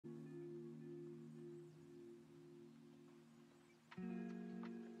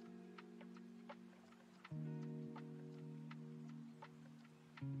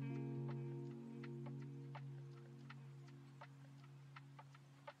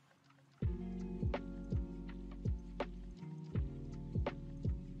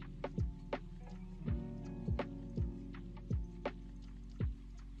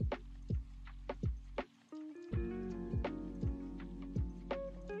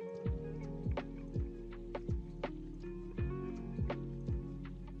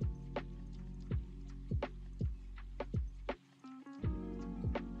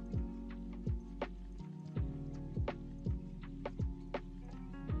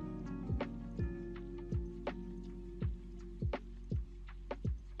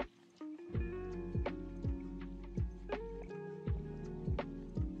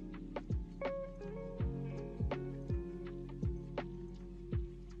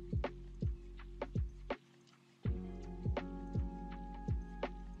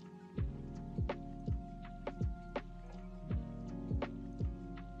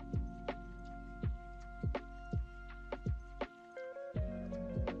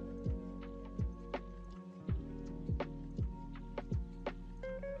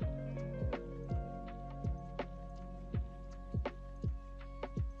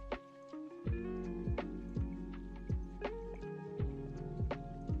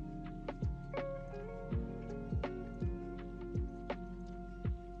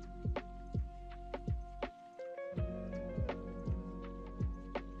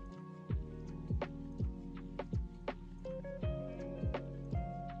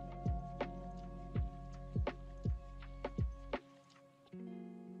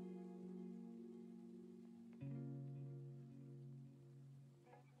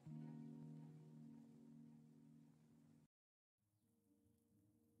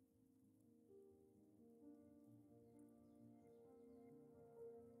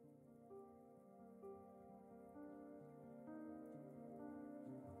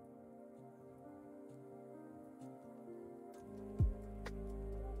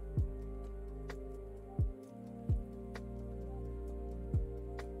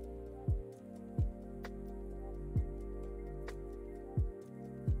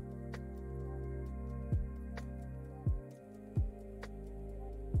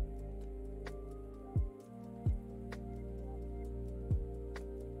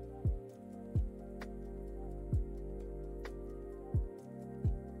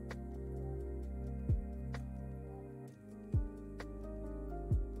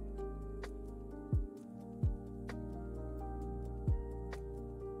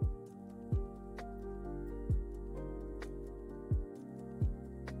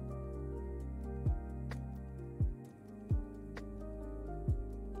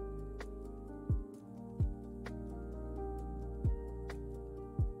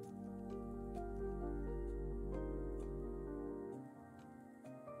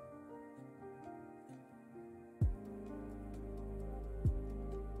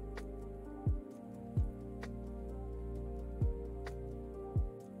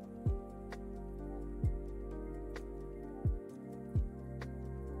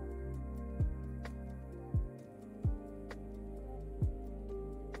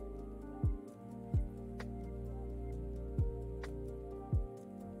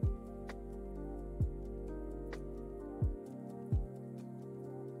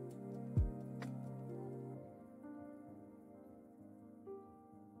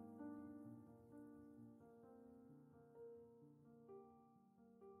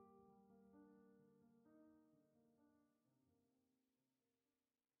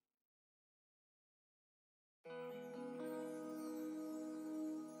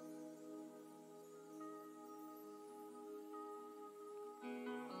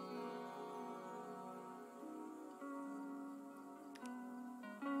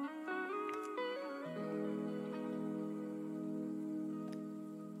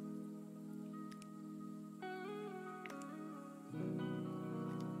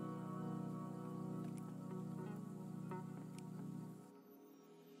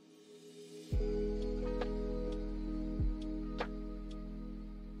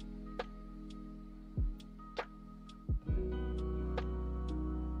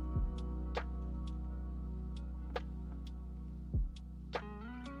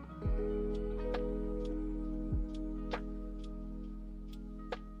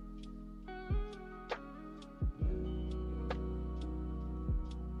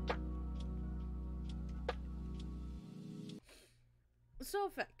So,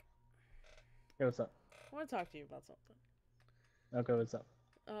 Feck, Hey, what's up? I want to talk to you about something. Okay, what's up?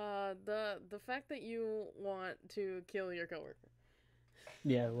 The fact that you want to kill your coworker.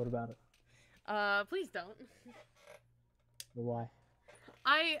 Yeah, what about it? Please don't. Why?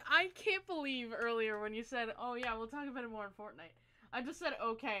 I can't believe earlier when you said, "Oh yeah, we'll talk about it more in Fortnite." I just said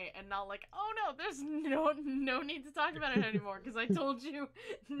okay and not like, "Oh no, there's no need to talk about it anymore" because I told you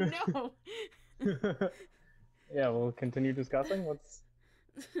no. Yeah, we'll continue discussing.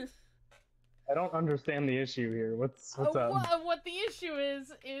 I don't understand the issue here. What's up? What the issue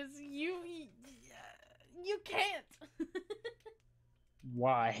is you can't.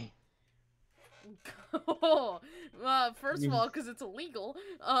 Why? Oh, first of You've all, because it's illegal.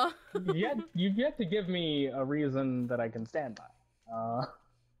 you've yet to give me a reason that I can stand by.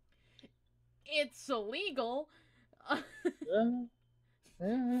 It's illegal. Uh,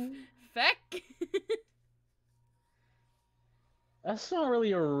 uh, Feck. that's not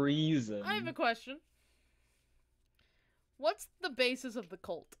really a I have a reason. question. What's the basis of the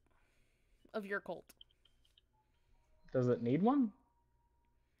cult? Of your cult? Does it need one?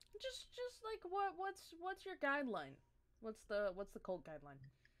 Just like what's your guideline? What's the cult guideline?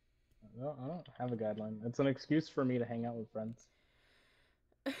 I don't have a guideline. It's an excuse for me to hang out with friends.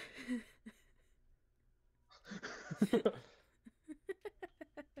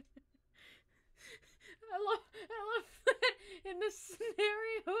 I love that in this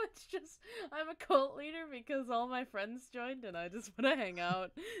scenario it's just I'm a cult leader because all my friends joined and I just want to hang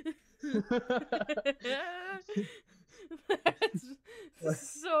out.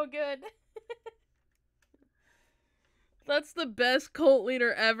 That's so good. That's the best cult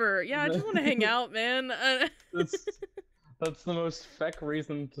leader ever. Yeah, I just want to hang out, man. that's that's the most feck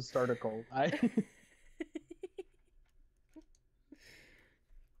reason to start a cult.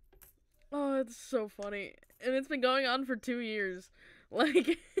 Oh, it's so funny. And it's been going on for 2 years. Like,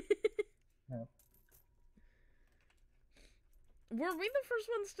 Yeah. were we the first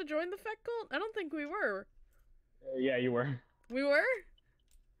ones to join the Feck cult? I don't think we were. Yeah, you were. We were?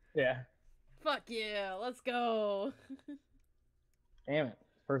 Yeah. Fuck yeah, let's go. Damn it.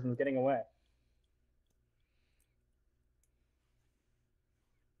 This person's getting away.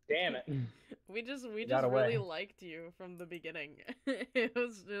 Damn it. We It got just really away. liked you from the beginning. It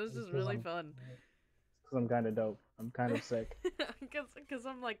was just Because really fun. I'm kind of dope. I'm kind of sick. Cause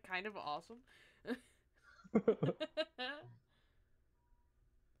I'm like kind of awesome.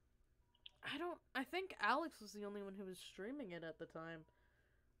 I think Alex was the only one who was streaming it at the time.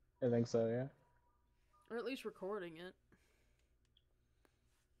 I think so, yeah. Or at least recording it.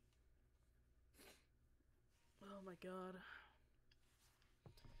 Oh my god.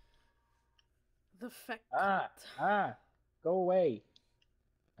 The Feck Ah, cult. go away.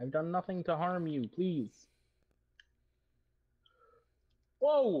 I've done nothing to harm you, please.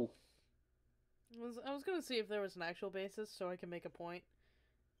 Whoa! I was gonna see if there was an actual basis so I can make a point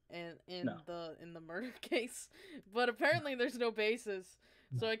and No. in the murder case. But apparently there's no basis.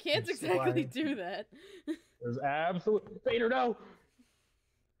 So I can't That's exactly why do that. there's absolute Vader, no!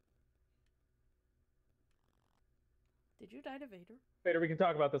 Did you die to Vader? Vader, we can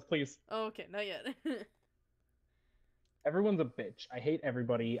talk about this, please. Oh, okay, not yet. Everyone's a bitch. I hate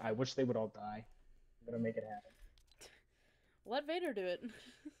everybody. I wish they would all die. I'm gonna make it happen. Let Vader do it.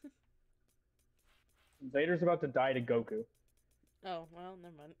 Vader's about to die to Goku. Oh, well,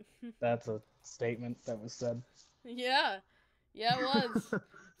 never mind. That's a statement that was said. Yeah. Yeah, it was.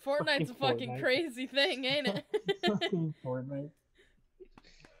 Fortnite's a fucking Fortnite. crazy thing, ain't it? Fucking Fortnite.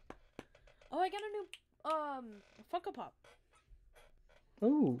 Oh, I got a new Funko Pop.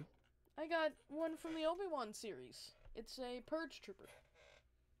 Ooh. I got one from the Obi-Wan series. It's a Purge Trooper.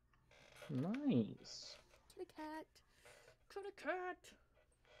 Nice. Kitty cat. Kitty cat.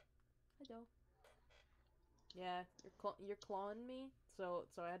 Hello. Yeah, you're clawing me, so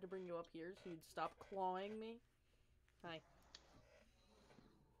I had to bring you up here so you'd stop clawing me. Hi.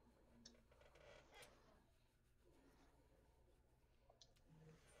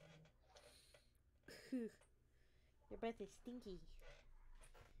 Your breath is stinky.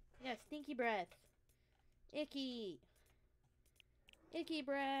 Yeah, stinky breath. Icky. Icky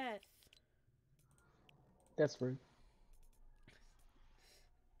breath. That's rude.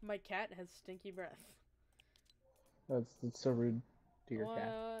 My cat has stinky breath. That's so rude to your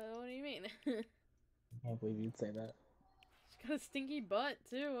cat. What do you mean? I can't believe you'd say that. She's got a stinky butt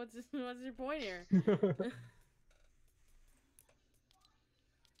too. What's your point here?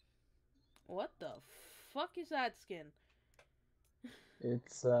 What the fuck is that skin?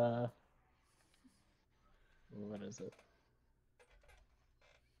 It's what is it?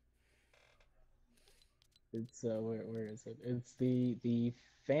 It's where is it? It's the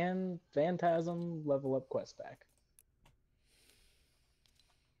Phantasm level up quest pack.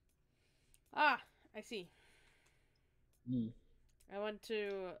 Ah, I see. Yee. I went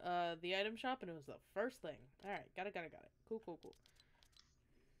to the item shop and it was the first thing. All right, got it. Cool.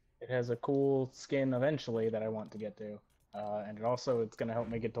 It has a cool skin eventually that I want to get to, and it's gonna help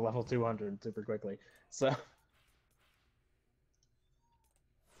me get to level 200 super quickly. So I'm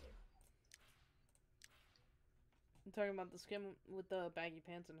talking about the skin with the baggy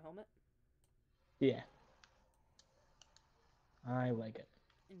pants and helmet. yeah, I like it.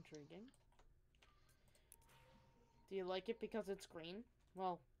 Intriguing. Do you like it because it's green?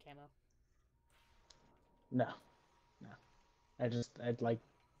 Well, camo. No, no, I like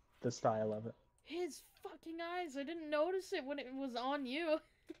the style of it. His fucking eyes! I didn't notice it when it was on you.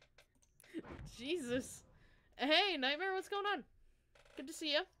 Jesus. Hey, Nightmare, what's going on? Good to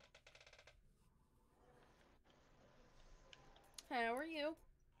see you. How are you?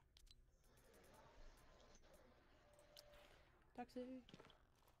 Taxi.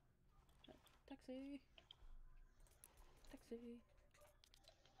 Taxi.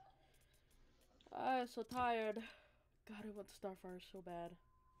 I'm so tired. God, I want Starfire so bad.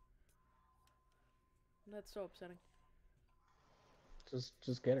 That's so upsetting.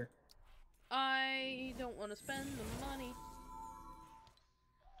 Just get her. I don't want to spend the money.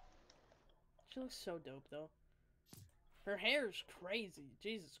 She looks so dope, though. Her hair's crazy.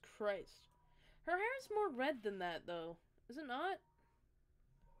 Jesus Christ. Her hair's more red than that, though. Is it not?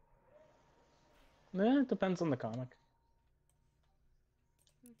 Eh, it depends on the comic.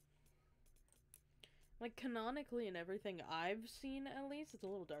 Like, canonically and everything I've seen, at least, it's a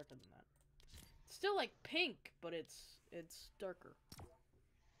little darker than that. It's still, like, pink, but it's darker.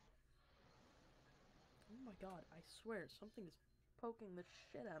 Oh my god, I swear, something is poking the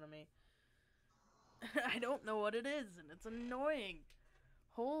shit out of me. I don't know what it is, and it's annoying.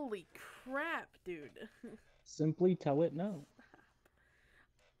 Holy crap, dude. Simply tell it no.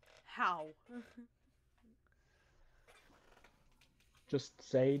 How? Just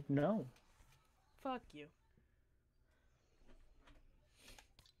say no. Fuck you.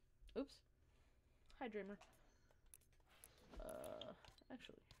 Oops. Hi, Dreamer.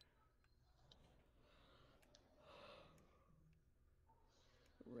 Actually.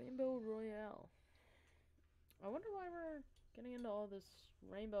 Rainbow Royale. I wonder why we're getting into all this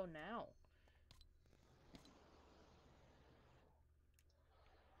rainbow now.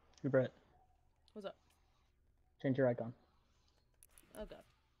 Hey, Brett. What's up? Change your icon. Oh god.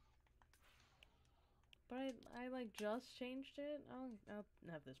 But I like just changed it. I'll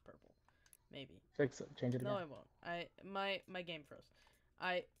have this purple. Maybe. Fix it. Change it again. No, I won't. My game froze.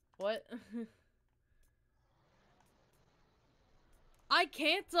 What? I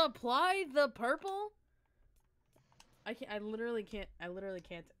can't apply the purple? I literally can't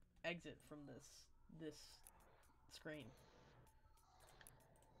exit from this screen.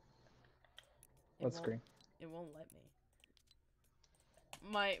 What screen? It won't let me.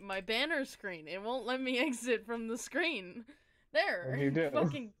 My banner screen. It won't let me exit from the screen. There. What do you do?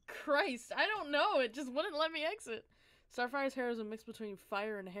 Fucking Christ. I don't know. It just wouldn't let me exit. Starfire's hair is a mix between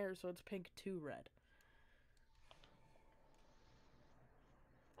fire and hair, so it's pink to red.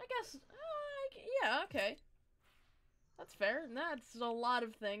 I guess. Yeah, okay. That's fair. That's a lot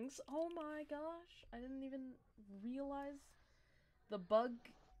of things. Oh my gosh. I didn't even realize the bug,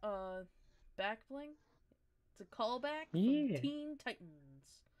 back bling. It's a callback from Teen Titans.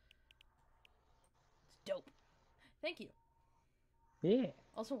 It's dope. Thank you. Yeah.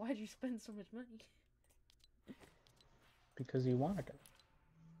 Also, why'd you spend so much money? Because you want to.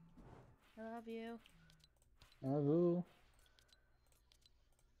 I love you. Oh.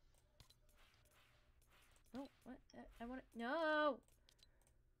 No, what? I want to. No!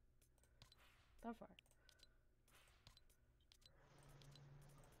 That far.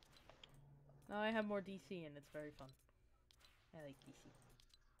 Now I have more DC and it's very fun. I like DC.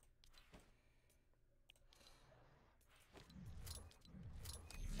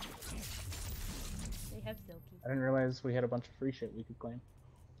 They have Silky. I didn't realize we had a bunch of free shit we could claim.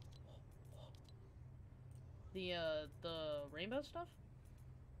 The rainbow stuff?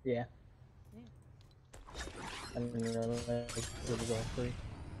 Yeah. Yeah. I didn't realize it was all free.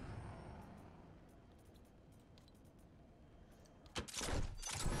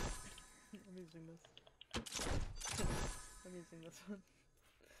 I'm using this. I'm using this one.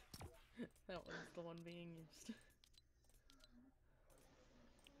 That one's the one being used.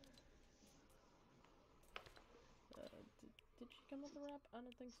 Did she come with a rap? I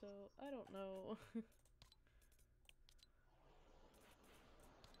don't think so. I don't know.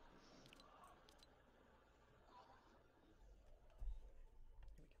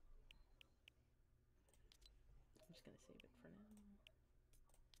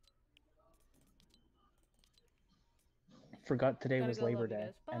 forgot today Gotta was go, Labor love you Day,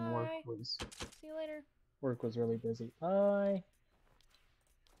 guys. and Bye. See you later. work was really busy. Bye.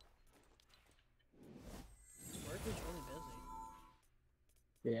 Work was really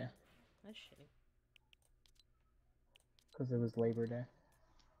busy. Yeah, That's shitty. because it was Labor Day.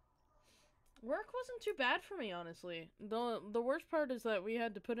 Work wasn't too bad for me, honestly. The worst part is that we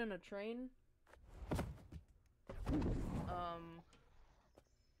had to put in a train.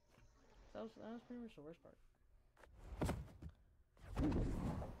 That was pretty much the worst part.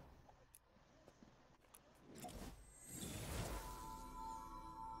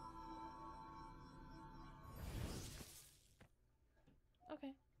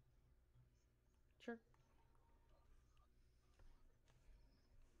 Okay. Sure.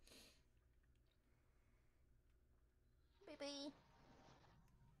 Baby.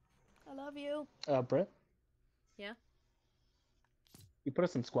 I love you. Brett? Yeah? You put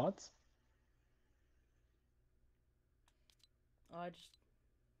us in squads? Oh, I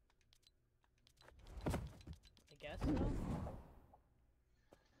guess so.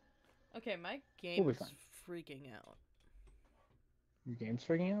 Okay, my game We'll be is fine. freaking out. Your game's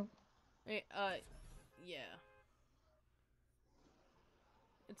freaking out? Hey, yeah.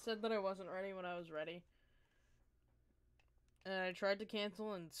 It said that I wasn't ready when I was ready. And I tried to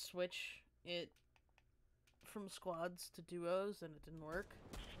cancel and switch it from squads to duos, and it didn't work.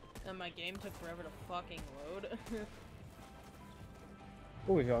 And my game took forever to fucking load.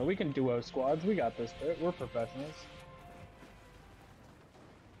 We'll be fine. We can duo squads. We got this, Brett. We're professionals.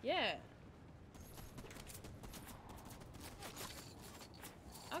 Yeah.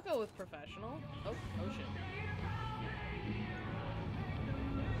 I'll go with professional. Oh shit.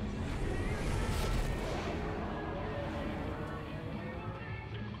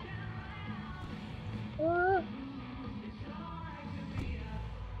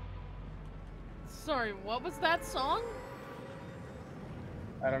 Sorry, what was that song?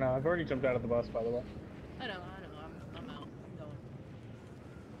 I don't know. I've already jumped out of the bus, by the way. I know. I'm out. I'm going.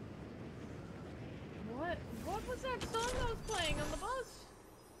 What was that song that was playing on the bus?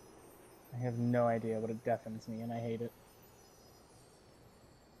 I have no idea, but it deafens me, and I hate it.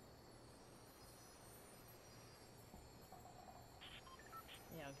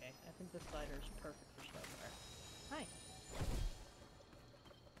 Yeah, okay. I think this slider is perfect for Starfire. Hi.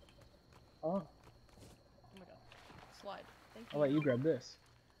 Oh, Oh my god. Slide. Thank you. I'll let you grab this.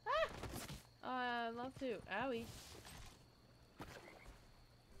 Ah! I'd love to. Owie.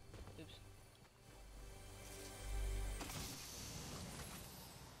 Oops.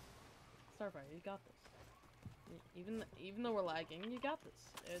 Starfire, you got this. Even though we're lagging, you got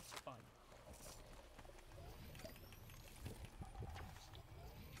this. It's fine.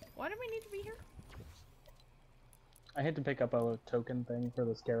 Why do we need to be here? I had to pick up a token thing for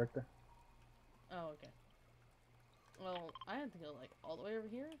this character. Oh, okay. Well, I had to go, like, all the way over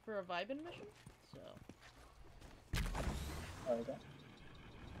here for a Vibin mission, so... Oh, okay.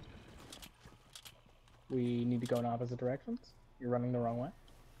 We need to go in opposite directions? You're running the wrong way?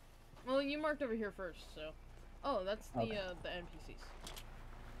 Well, you marked over here first, so... Oh, that's the, Okay. the NPCs.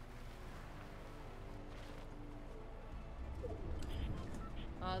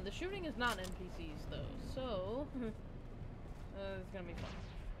 The shooting is not NPCs, though, so... it's gonna be fun.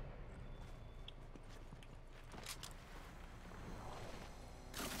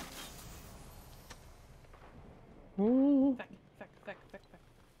 Ooh. Feck.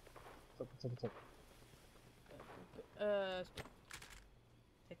 What's up?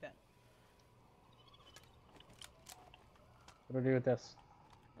 Take that. What do I do with this?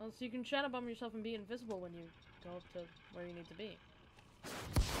 Well, so you can shadow bomb yourself and be invisible when you go up to where you need to be.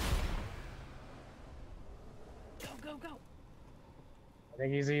 Go! I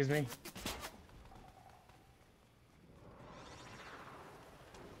think he sees me.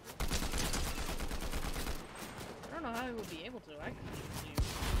 I don't know how I would be able to. I could shoot you.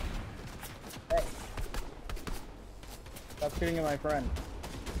 Hey. Stop shooting at my friend.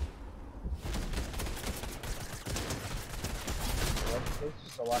 There's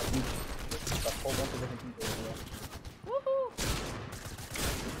just a lot of people. There's just a whole bunch of different people over there. Woohoo!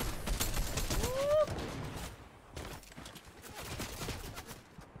 Woo!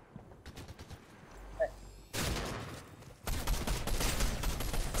 Hey.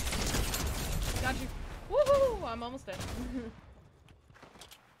 Got you. Woohoo! I'm almost dead.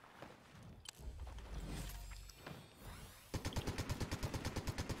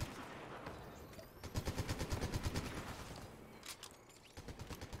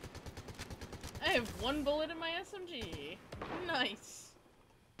 I have one bullet in my SMG. Nice.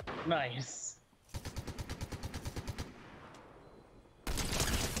 Nice.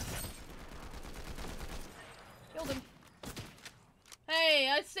 Killed him.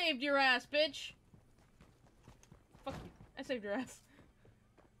 I saved your ass, bitch! Fuck you. I saved your ass.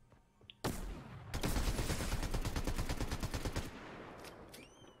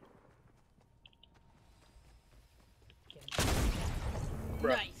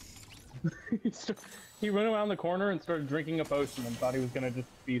 Nice. He went around the corner and started drinking a potion and thought he was gonna just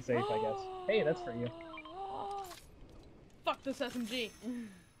be safe, I guess. Hey, that's for you. Fuck this SMG.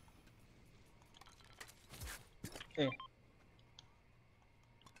 Eh.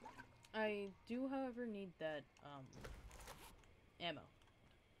 I do, however, need that, ammo.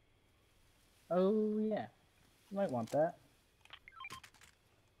 Oh, yeah. You might want that.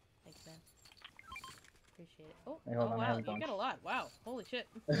 Thanks, man. Appreciate it. Oh, Hey, hold on, I wow, have a you bunch. got a lot. Wow, holy shit.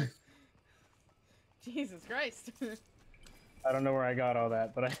 Jesus Christ. I don't know where I got all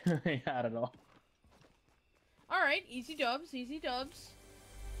that, but I had it all. Alright, easy dubs, easy dubs.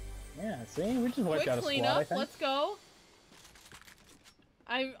 Yeah, see? We just wiped Quick out a squad, I cleanup, think. let's go.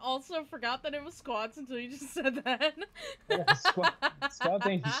 I also forgot that it was squads until you just said that. Yeah, squad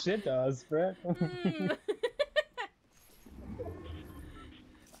ain't shit to us, Brett.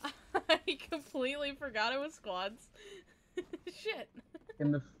 I completely forgot it was squads. Shit.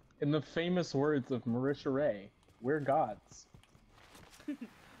 In the famous words of Marisha Ray, we're gods.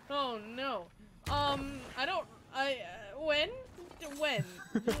 Oh no. When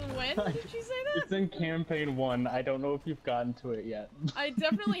did she say that? It's in campaign 1. I don't know if you've gotten to it yet. I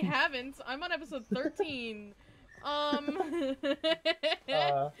definitely haven't. I'm on episode 13.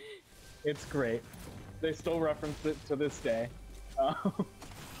 It's great. They still reference it to this day.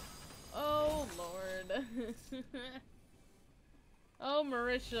 Oh lord. Oh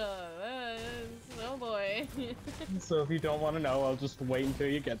Marisha. Oh boy. So if you don't want to know, I'll just wait until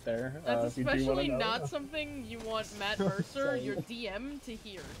you get there. That's if you do wanna especially know. not something you want Matt Mercer, your DM, to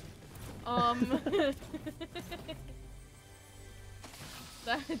hear.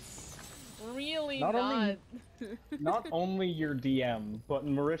 That's really Not only your DM, but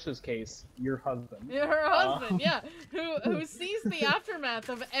in Marisha's case, your husband. Her husband, yeah, who sees the aftermath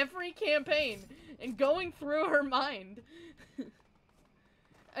of every campaign and going through her mind.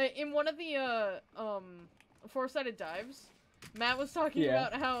 In one of the four-sided dives, Matt was talking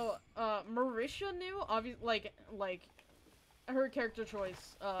about how Marisha knew, obviously, like her character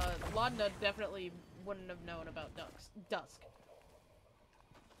choice. Laudna definitely wouldn't have known about Dusk.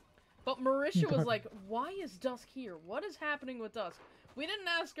 But Marisha was like, why is Dusk here? What is happening with Dusk? We didn't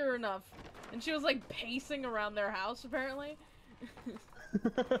ask her enough. And she was like pacing around their house, apparently.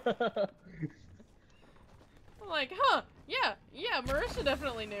 I'm like, huh, yeah, Marisha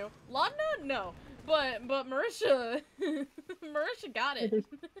definitely knew. Laudna? No. But Marisha, Marisha got it.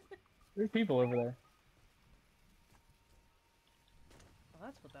 There's people over there. Well,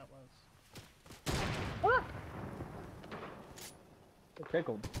 that's what that was. Ah! They're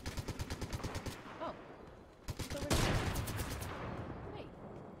pickled. Oh. It's over here. Hey,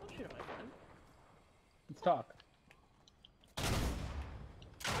 don't shoot at my friend. Let's talk.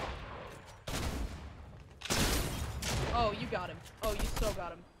 Oh, you got him. Oh, you so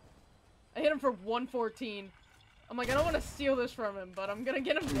got him. I hit him for 114. I'm like, I don't want to steal this from him, but I'm gonna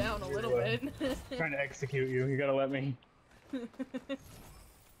get him down a little bit. Trying to execute you. You gotta let me. Ooh,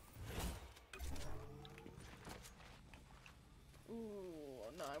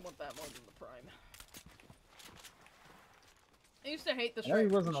 no, I want that more than the prime. I used to hate the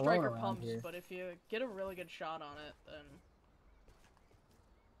striker pumps, but if you get a really good shot on it, then...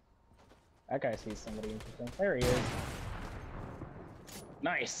 That guy sees somebody interesting. There he is.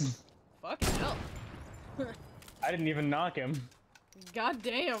 Nice! Fucking hell. I didn't even knock him. God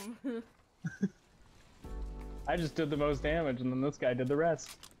damn. I just did the most damage, and then this guy did the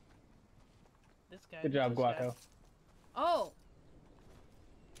rest. This guy. Good job, Guaco. Oh!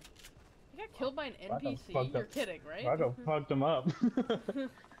 You got killed by an NPC? You're kidding, right? Guaco fucked him up.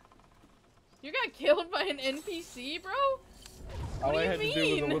 You got killed by an NPC, bro? All I had to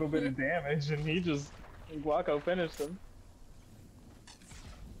do was a little bit of damage, and Guaco finished him.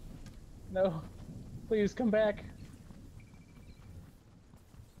 No. Please, come back.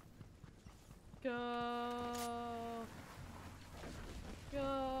 Go.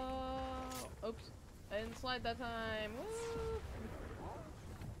 Oops. I didn't slide that time. Woo.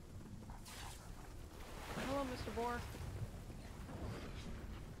 Hello, Mr. Boar.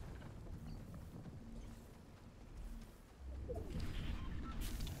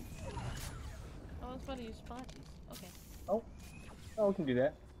 Oh, I was about to use spotties. Okay. Oh, we can do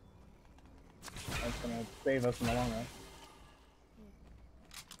that. That's gonna save us in the long run.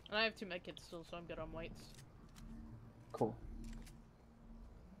 And I have 2 medkits still, so I'm good on whites. Cool.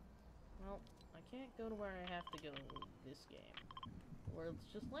 Well, I can't go to where I have to go this game. Where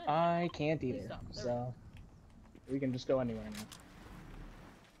it's just land. I can't Please either, stop. There so we can just go anywhere now.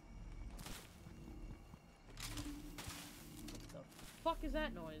 What the fuck is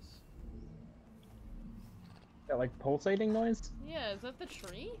that noise? That like pulsating noise? Yeah, is that the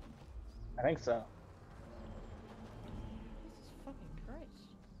tree? I think so. Jesus fucking Christ.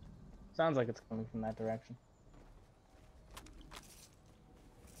 Sounds like it's coming from that direction.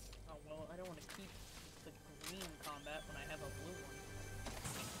 Oh well, I don't want to keep the green combat when I have a blue one.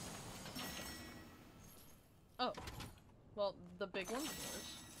 Oh. Well, the big one's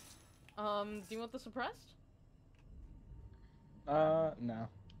yours. Do you want the suppressed? No.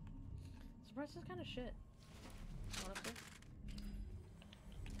 Suppressed is kind of shit. Honestly.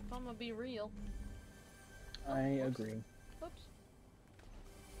 If I'm gonna be real. I Whoops. agree. Oops.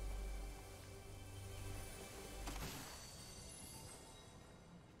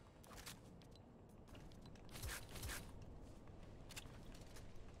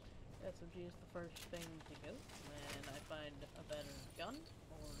 SMG is the first thing to go when I find a better gun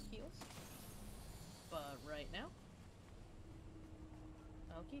or heals. But right now,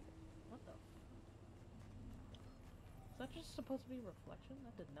 I'll keep it. What the? Is that just supposed to be reflection?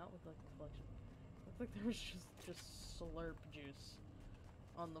 That did not look like reflection. Looked like there was just slurp juice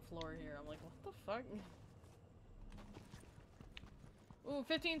on the floor here. I'm like, what the fuck? Ooh,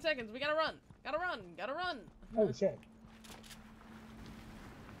 15 seconds. We gotta run. Gotta run. Gotta run. Oh shit.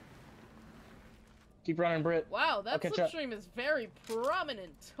 Keep running, Britt. Wow, that catch up. slipstream is very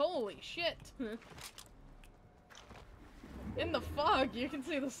prominent. Holy shit. In the fog, you can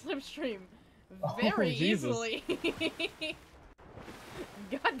see the slipstream very easily.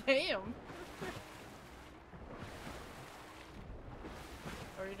 God damn.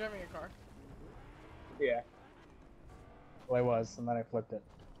 Are you driving your car? Yeah. Well, I was, and then I flipped it.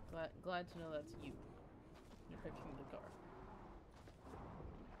 Glad to know that's you. You're picking the car.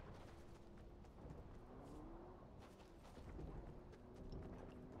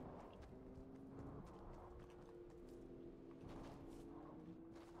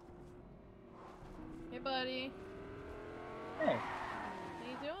 Hey, buddy. Hey. How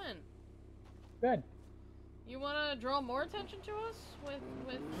you doing? Good. You wanna draw more attention to us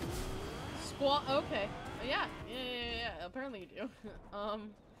with squat? Okay. Yeah. Apparently you do.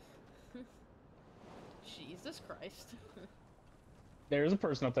 Jesus Christ. There's a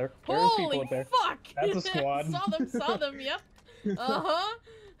person up there. There's people Holy up there. fuck! That's a squad. Saw them, yep.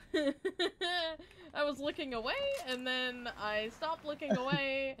 I was looking away, and then I stopped looking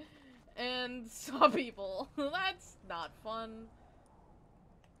away, and saw people. That's not fun.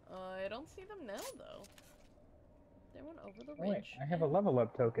 I don't see them now, though. They went over the ridge. Wait, I have a level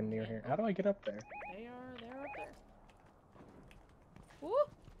up token near here. How do I get up there? They're up there. Woo!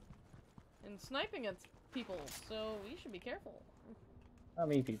 And sniping at people, so we should be careful. Not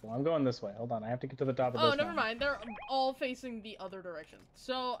me, people. I'm going this way. Hold on, I have to get to the top of Oh, this never one. mind. They're all facing the other direction.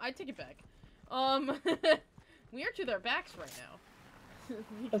 So, I take it back. We are to their backs right now.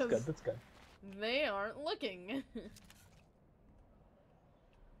 That's good, that's good. They aren't looking.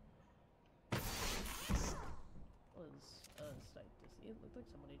 Was sight to see. It looked like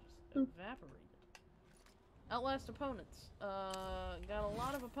somebody just evaporated. Outlast opponents. Got a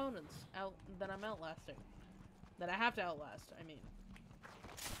lot of opponents out that I'm outlasting. That I have to outlast, I mean.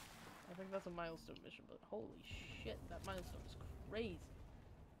 I think that's a milestone mission, but holy shit, that milestone is crazy.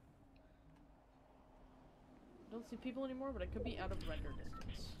 Don't see people anymore, but I could be out of render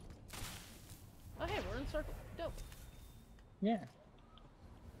distance. Oh hey, we're in circle. Dope. Yeah.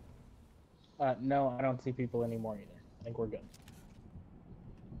 No, I don't see people anymore either. I think we're good.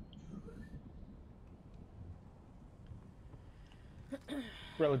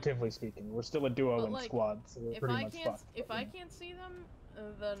 Relatively speaking, we're still a duo and like, squad, so we're pretty much fucked. If I can't see them,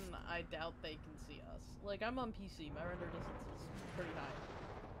 then I doubt they can see us. Like, I'm on PC, my render distance is pretty high.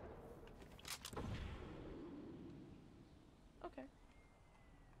 Okay.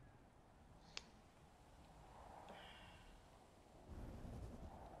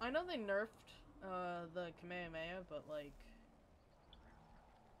 I know they nerfed the Kamehameha, but like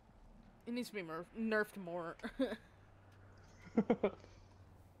it needs to be nerfed more.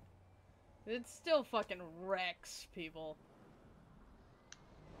 It still fucking wrecks people.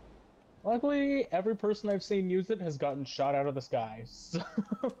 Luckily, every person I've seen use it has gotten shot out of the sky. So...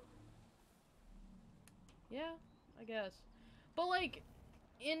 Yeah, I guess. But like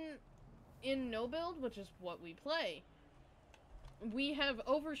in no build, which is what we play, we have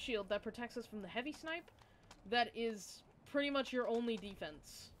overshield that protects us from the heavy snipe. That is pretty much your only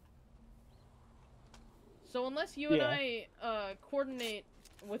defense. So unless you and I coordinate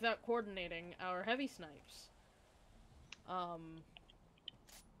without coordinating our heavy snipes,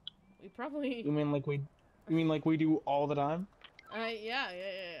 We probably. You mean like we? You mean like we do all the time?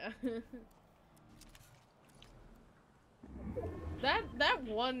 Yeah. That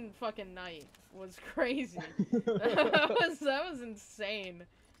one fucking night was crazy. that was insane.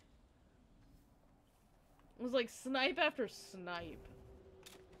 It was like snipe after snipe.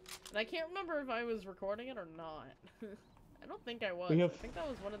 And I can't remember if I was recording it or not. I don't think I was. We have I think that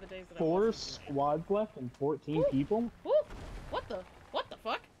was one of the days that I 4 wasn't. squads left and 14 Ooh. people. Ooh. What the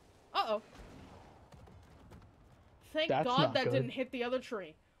fuck? Uh-oh. Thank That's God not that good. didn't hit the other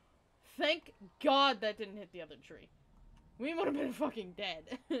tree. Thank God that didn't hit the other tree. We would have been fucking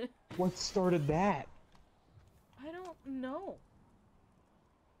dead. What started that? I don't know.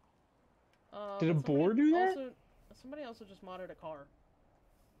 Did a but boar somebody do that? Somebody also just modded a car.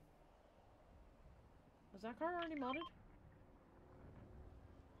 Was that car already modded?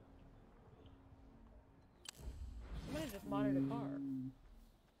 Somebody just modded a car.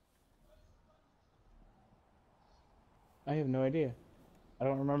 I have no idea. I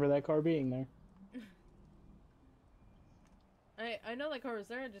don't remember that car being there. I know that car was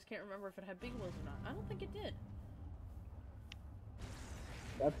there, I just can't remember if it had big wheels or not. I don't think it did.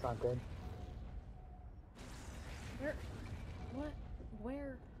 That's not good. Where? What?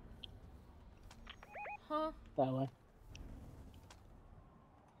 Where? Huh? That way.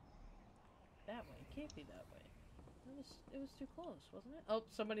 That way. It can't be that way. It was too close, wasn't it? Oh,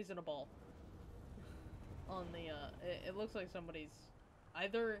 somebody's in a ball. On the, it looks like somebody's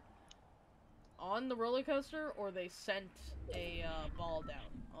either on the roller coaster or they sent a, ball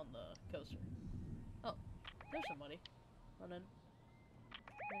down on the coaster. Oh, there's somebody. Running.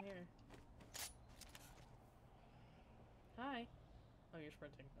 Right here. Hi. Oh, you're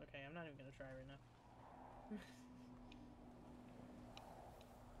sprinting. Okay, I'm not even gonna try right now.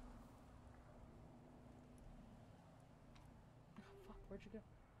 Oh, fuck, where'd you go?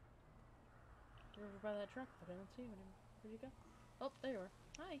 You're over by that truck, but I don't see you anymore. Where'd you go? Oh, there you are.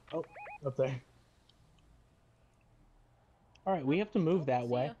 Hi. Oh, up there. Alright, we have to move that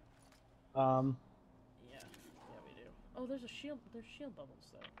way. Yeah, we do. Oh, there's shield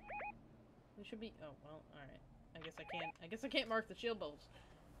bubbles, though. We should be, oh, well, alright. I guess I can't mark the shield bubbles.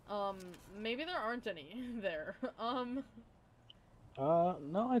 Maybe there aren't any there.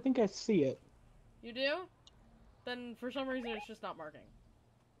 No, I think I see it. You do? Then, for some reason, it's just not marking.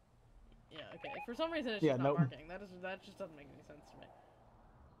 Yeah, okay. For some reason, it's just not marking. That just doesn't make any sense to me.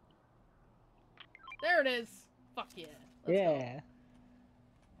 There it is! Fuck yeah.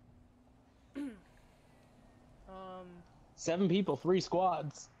 Let's go. 7 people, 3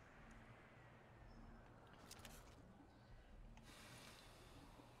 squads.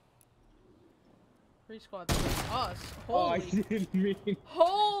 Three squads with us. Oh, I Holy. didn't mean.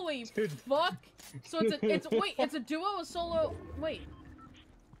 Holy Dude. fuck! So it's a duo, a solo. Wait.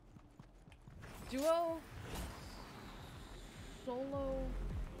 Duo. Solo.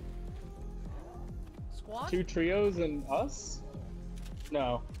 Squad? 2 trios and us?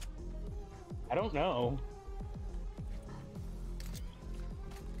 No. I don't know.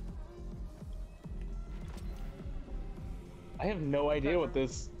 I have no idea what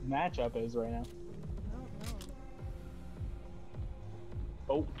this matchup is right now. I don't know.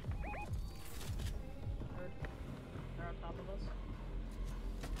 Oh. They're on top of us.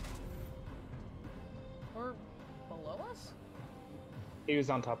 Or below us? He was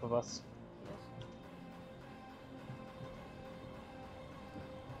on top of us. Yes.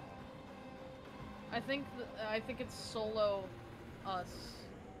 I think it's solo us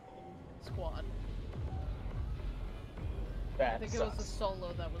squad. That I think sucks. it was a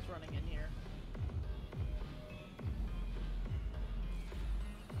solo that was running in here.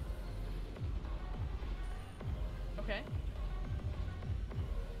 Okay.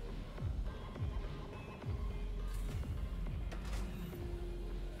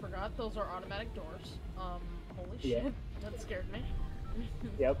 Forgot those are automatic doors. Holy shit. That scared me.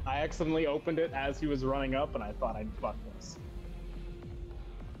 Yep, I accidentally opened it as he was running up and I thought I'd fuck this.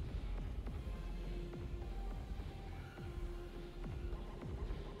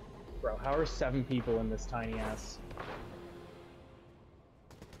 Bro, how are 7 people in this tiny ass?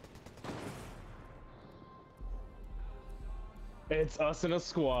 It's us in a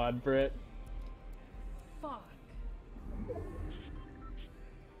squad, Britt. Fuck.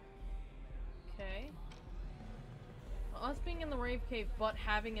 Okay. Us being in the rave cave but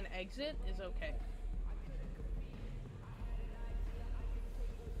having an exit is okay.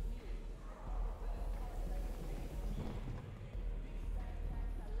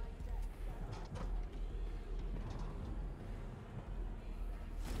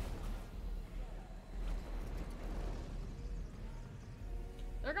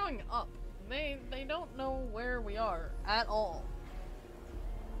 They're going up. They don't know where we are at all.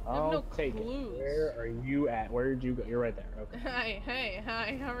 They have I'll no take clues. it. Where are you at? Where did you go? You're right there. Okay. Hey,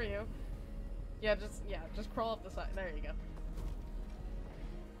 hi, how are you? Yeah, just crawl up the side. There you go.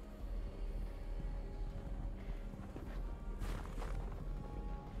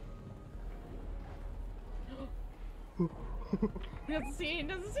 He doesn't see, he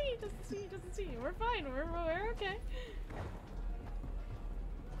doesn't see, he doesn't see, he doesn't see. We're fine, we're okay.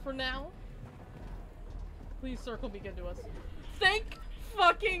 For now. Please, circle, be good to us. Thank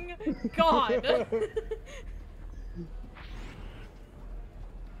fucking God!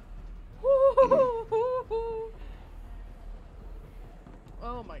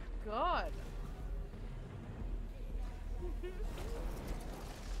 Oh my God.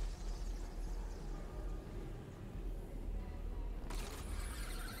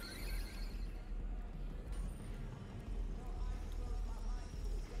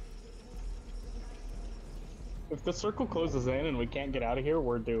 If the circle closes in and we can't get out of here,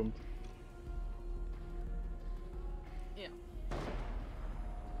 we're doomed. Yeah.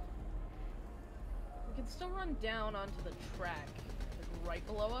 We can still run down onto the track, like right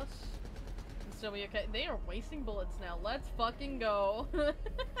below us. And still be okay. They are wasting bullets now. Let's fucking go. I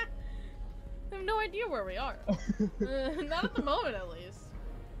have no idea where we are. Not at the moment, at least.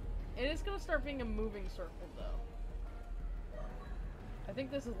 It is gonna start being a moving circle, though. I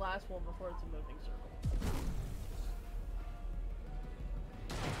think this is the last one before it's a moving circle.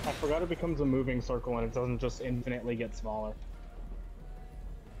 I forgot it becomes a moving circle and it doesn't just infinitely get smaller.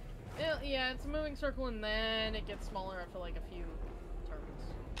 Yeah, it's a moving circle and then it gets smaller after like a few turns.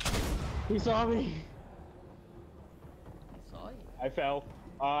 He saw me! I saw you. I fell.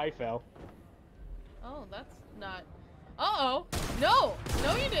 I fell. Oh, that's not... Uh-oh! No!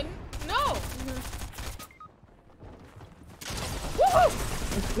 No, you didn't! No! Woo!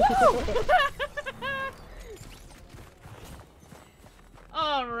 Woo!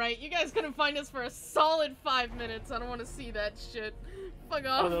 Alright, you guys couldn't find us for a solid 5 minutes. I don't want to see that shit. Fuck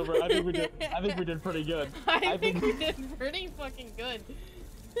off. I think we did pretty good. I think we did pretty fucking good.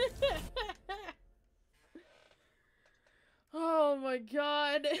 Oh my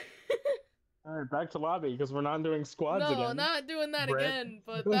God. Alright, back to lobby, because we're not doing squads again. No, not doing that Brett. again,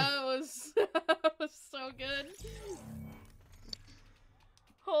 but that was, that was so good.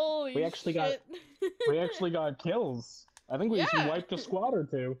 Holy We actually shit. we actually got kills. I think we Yeah. wiped a squad or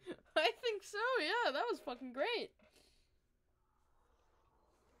two. I think so, yeah, that was fucking great.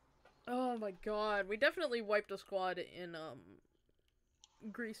 Oh my God, we definitely wiped a squad in,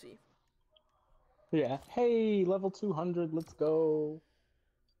 Greasy. Yeah. Hey, level 200, let's go.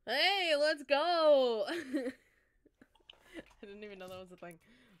 Hey, let's go! I didn't even know that was a thing.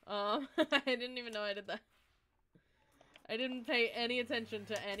 I didn't even know I did that. I didn't pay any attention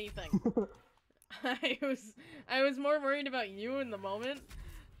to anything. I was more worried about you in the moment.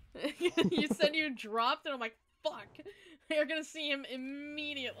 You said you dropped and I'm like, fuck! You're gonna see him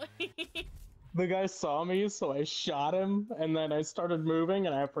immediately. The guy saw me, so I shot him, and then I started moving,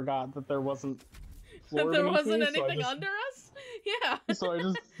 and I forgot that there wasn't floor There beneath wasn't me, so anything under us? Yeah. So I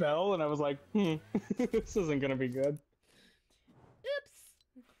just fell, and I was like, this isn't gonna be good.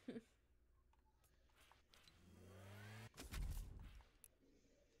 Oops.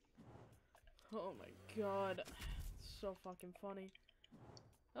 Oh my God. So fucking funny.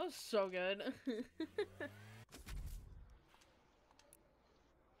 That was so good.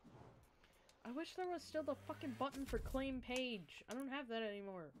 I wish there was still the fucking button for claim page. I don't have that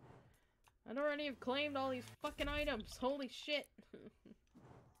anymore. I'd already have claimed all these fucking items. Holy shit.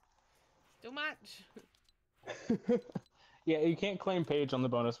 Too much. Yeah, you can't claim page on the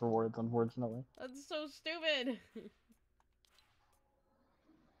bonus rewards, unfortunately. That's so stupid.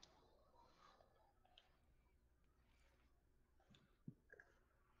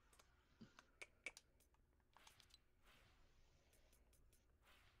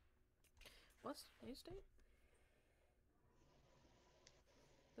 What's today's date?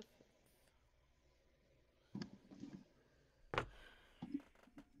 The 5th.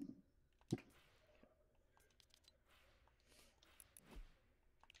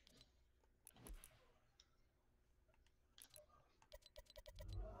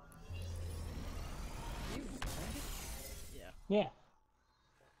 Yeah.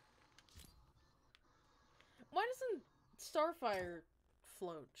 Why doesn't Starfire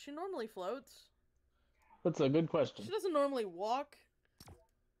float? She normally floats. That's a good question. She doesn't normally walk.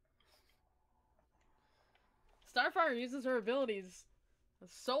 Starfire uses her abilities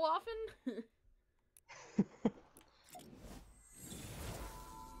so often.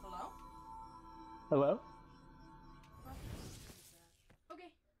 Hello? Hello?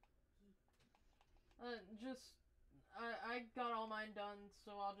 Okay. just I got all mine done,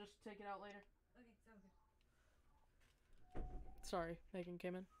 so I'll just take it out later. Okay, sounds good. Sorry, Megan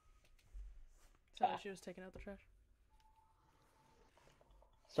came in. Said that she was taking out the trash.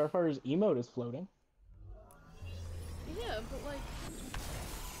 Starfire's emote is floating. Yeah, but like,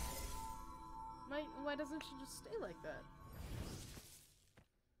 why doesn't she just stay like that?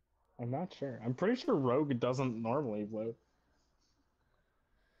 I'm not sure. I'm pretty sure Rogue doesn't normally float.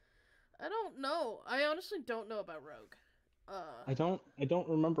 I don't know. I honestly don't know about Rogue. I don't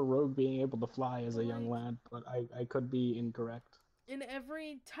remember Rogue being able to fly as a young Like, lad, but I could be incorrect. in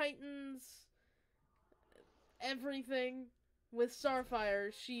every Titans, everything with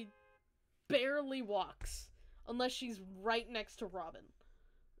Starfire, she barely walks unless she's right next to Robin.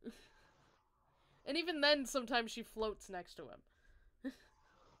 And even then, sometimes she floats next to him.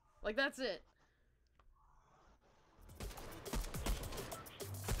 Like, that's it.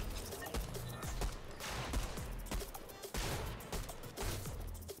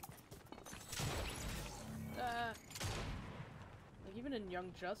 Like, even in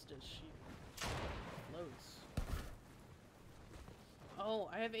Young Justice, she floats. Oh,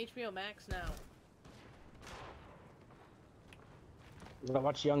 I have HBO Max now. You gotta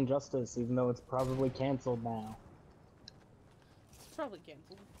watch Young Justice, even though it's probably canceled now. It's probably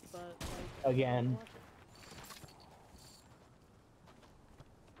canceled, but like, Again.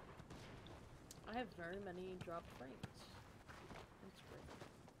 I have very many dropped frames. That's great.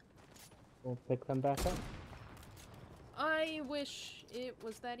 We'll pick them back up. I wish it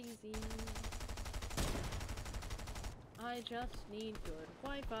was that easy. I just need good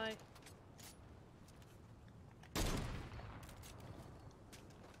Wi-Fi.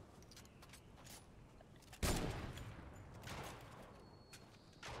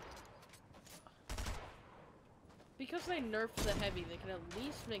 Because they nerfed the heavy, they can at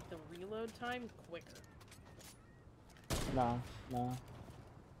least make the reload time quicker. Nah.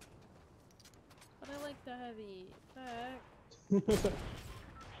 But I like the heavy. Heck.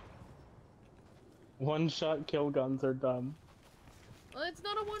 One-shot kill guns are dumb. Well, it's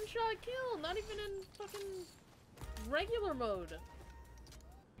not a one-shot kill, not even in fucking regular mode.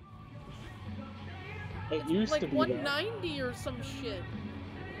 It used like to be 190 or some shit.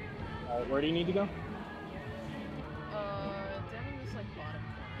 Where do you need to go? Down in this like bottom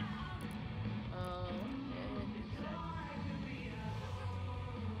corner.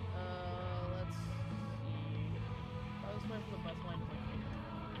 Let's see. Oh, this way from the bus line is like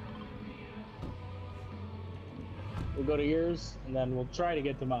here. We'll go to yours, and then we'll try to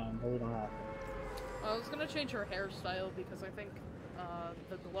get to mine, but we don't have to. I was gonna change her hairstyle because I think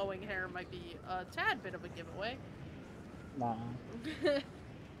the glowing hair might be a tad bit of a giveaway. Nah.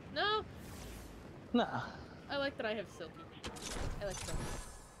 No? Nah. I like that I have silky. I like silky.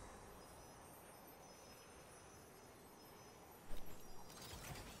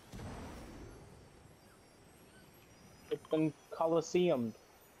 It's been Colosseum.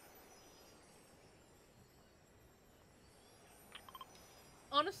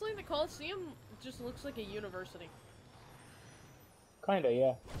 Honestly, the Coliseum just looks like a university. Kinda,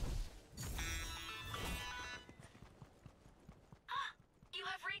 yeah. You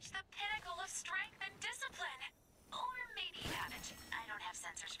have reached the pinnacle of strength and discipline. Or maybe you haven't. I don't have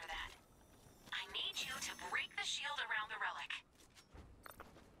sensors for that. I need you to break the shield around the relic.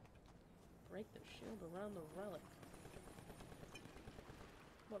 Break the shield around the relic.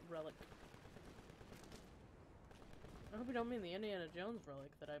 What relic? I hope you don't mean the Indiana Jones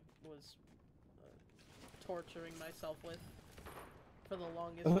relic that I was torturing myself with for the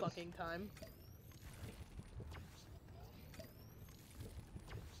longest fucking time.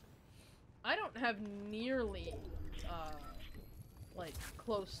 I don't have nearly, like,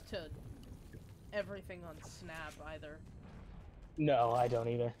 close to everything on Snap either. No, I don't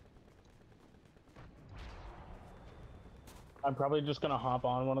either. I'm probably just gonna hop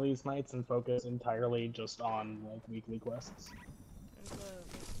on one of these nights and focus entirely just on, like, weekly quests. That's a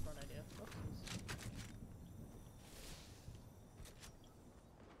smart idea. Oops.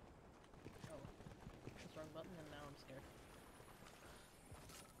 Oh. Press wrong button and now I'm scared.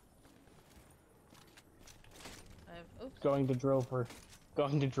 I have, oops. Going to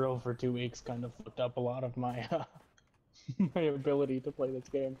drill for 2 weeks kind of fucked up a lot of my, my ability to play this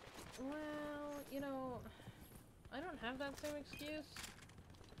game. Well, you know, I don't have that same excuse.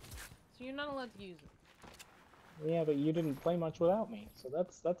 So you're not allowed to use it. Yeah, but you didn't play much without me, so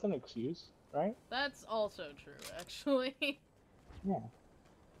that's an excuse, right? That's also true, actually. Yeah.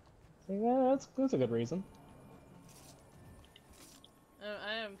 So, yeah, that's a good reason.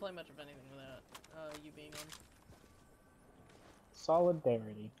 I haven't played much of anything without you being on.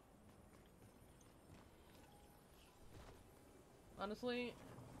 Solidarity. Honestly,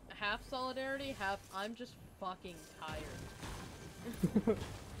 half solidarity, half I'm just fucking tired.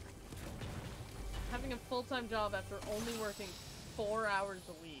 Having a full-time job after only working 4 hours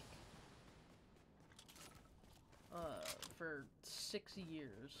a week. For 6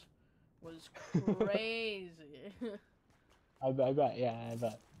 years was crazy. I bet, yeah, I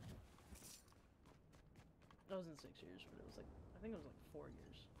bet. It wasn't 6 years, but it was like, I think it was like 4 years.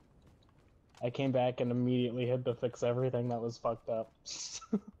 I came back and immediately had to fix everything that was fucked up.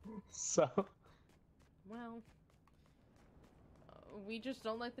 So. Well, we just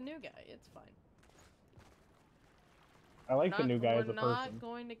don't like the new guy. It's fine. I like the new guy as a We're not person.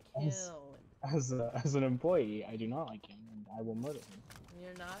 going to kill him. As an employee, I do not like him, and I will murder him.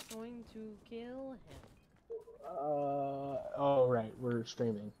 You're not going to kill him. Oh right, we're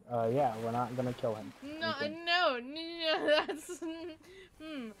streaming. Yeah, we're not gonna kill him. No, Okay. no, that's...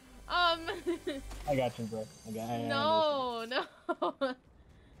 I got you, bro. I No, no.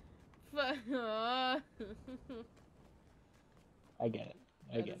 I get it.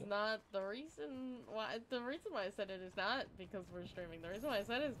 I That get is it. not the reason why. The reason why I said it is not because we're streaming. The reason why I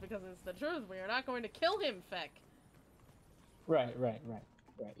said it is because it's the truth. We are not going to kill him, Feck. Right,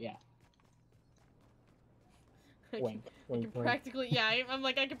 yeah. Wink, I wink, can practically, yeah, I'm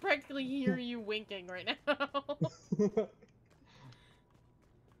like, I can practically hear you winking right now. wink.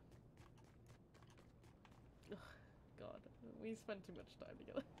 God, we spend too much time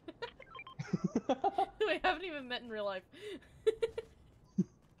together. We haven't even met in real life.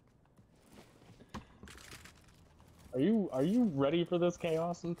 Are you ready for this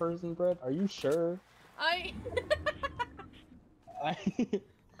chaos in person, Brett? Are you sure? I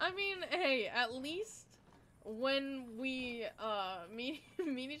mean, hey, at least when we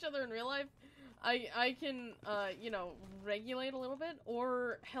meet each other in real life, I can you know, regulate a little bit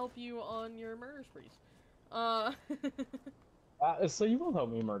or help you on your murder sprees. So you will help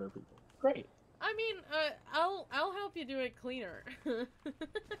me murder people. Great. I mean, I'll help you do it cleaner.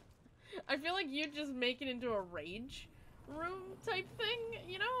 I feel like you just make it into a rage room type thing,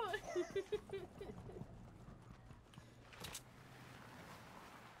 you know?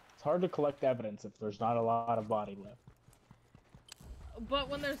 It's hard to collect evidence if there's not a lot of body left. But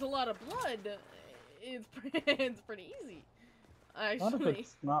when there's a lot of blood, it's pretty easy. Not if Actually.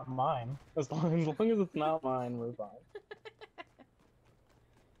 it's not mine. As long as it's not mine, we're fine.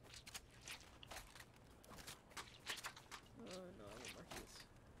 Oh no, I won't mark this.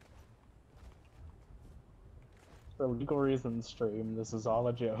 For legal reasons, stream. This is all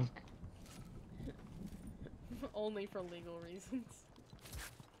a joke. Only for legal reasons.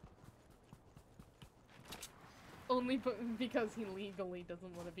 Only because he legally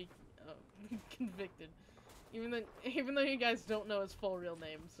doesn't want to be convicted. Even though you guys don't know his full real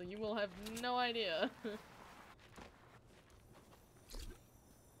name, so you will have no idea.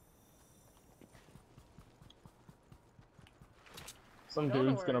 Some Don't know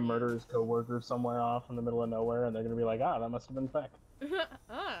dude's where gonna he murder is. his coworker somewhere off in the middle of nowhere, and they're gonna be like, ah, that must have been Feck.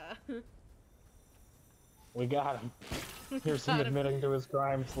 Ah. We got him. Here's him Got him. admitting to his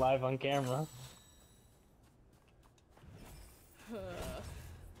crimes live on camera.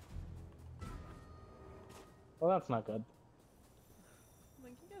 Well, that's not good.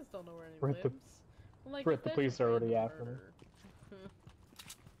 Like, you guys don't know where he Brit, lives. Like, Brit, if the there's police a are already random after me. murder-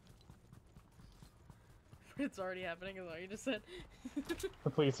 It's already happening, is what you just said. The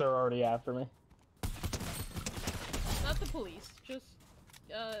police are already after me. Not the police, just,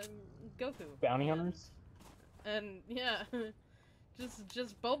 Goku. Bounty hunters? And, yeah,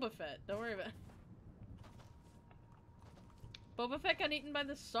 just Boba Fett, don't worry about it. Boba Fett got eaten by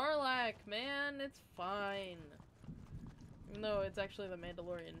the Sarlacc, man, it's fine. Even though it's actually the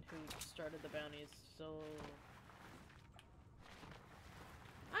Mandalorian who started the bounties, so...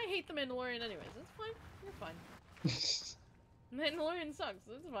 I hate the Mandalorian anyways, it's fine, you're fine. Mandalorian sucks,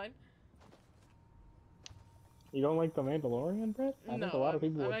 it's fine. You don't like the Mandalorian, Brett? I think a lot of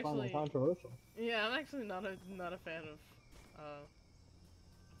people I'm would find it actually- controversial. Yeah, I'm actually not a fan of,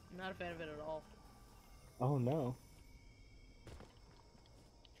 not a fan of it at all. Oh no.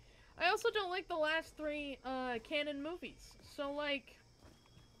 I also don't like the last 3, canon movies, so like...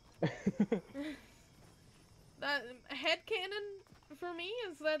 That headcanon for me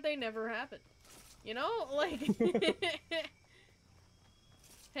is that they never happened. You know, like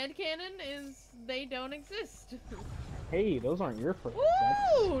headcanon is they don't exist. Hey, those aren't your footsteps.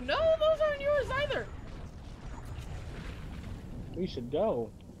 Ooh, no, those aren't yours either. We should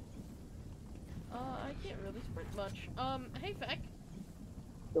go. I can't really sprint much. Hey, Feck.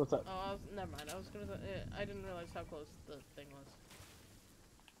 What's up? Oh, never mind. I was gonna. I didn't realize how close the thing was.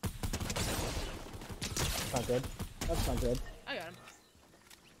 That's not good. That's not good. I got him.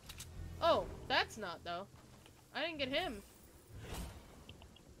 Rat's not, though. I didn't get him.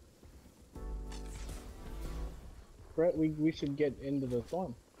 Brett, we should get into the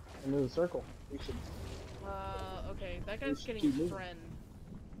storm. Into the circle. We should... Okay. That We guy's should getting keep his moving. friend.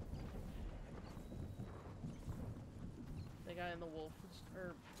 The guy in the wolf,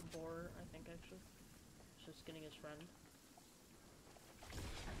 or boar, I think, actually. He's just getting his friend.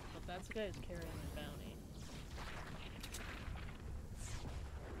 But that's the guy who's carrying the bounty.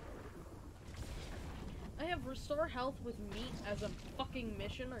 I have restore health with meat as a fucking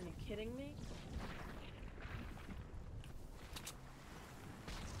mission, are you kidding me?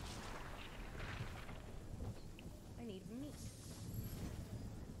 I need meat.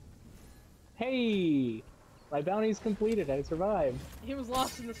 Hey! My bounty's completed. I survived. He was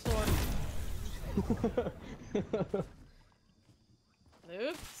lost in the storm.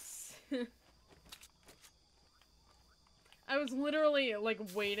 Oops. I was literally, like,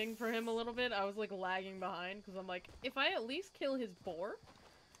 waiting for him a little bit. I was, like, lagging behind, because I'm like, if I at least kill his boar,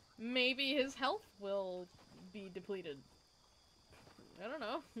 maybe his health will be depleted. I don't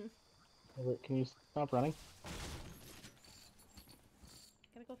know. Can you stop running?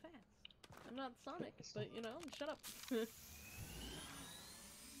 Gotta go fast. I'm not Sonic, but, you know, shut up.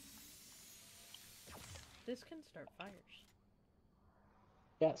 This can start fires.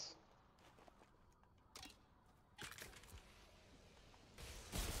 Yes.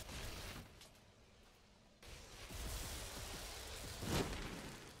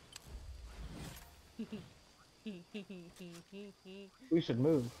 We should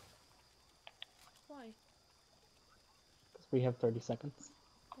move, Why? because we have 30 seconds.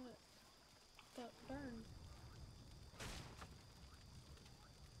 But burn.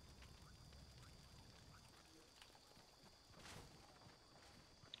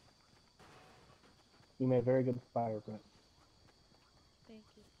 You made very good fire, Brett. Thank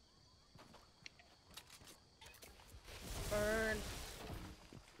you. Burn.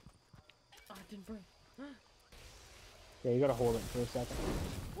 Oh, it didn't burn. Yeah, you gotta hold it for a second.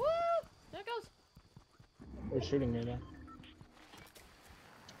 Woo! There it goes. They're shooting me now.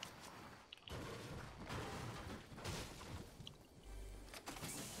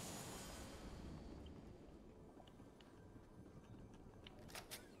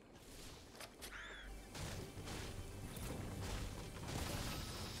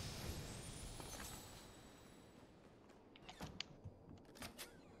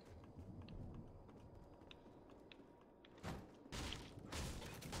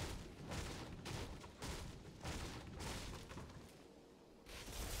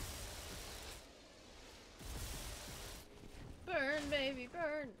 Burn, baby,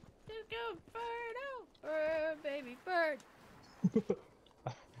 burn. Just go burn. Oh, burn, baby, burn.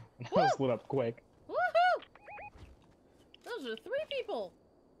 That was lit up quick. Woohoo! Those are 3 people.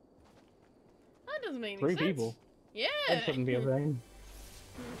 That doesn't make any 3 sense. people? Yeah. That shouldn't be a thing.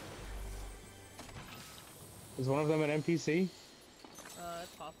 Is one of them an NPC?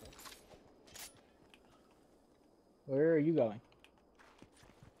 It's possible. Where are you going?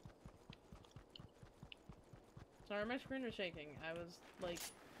 Sorry, my screen was shaking. I was, like,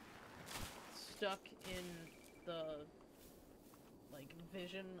 stuck in the, like,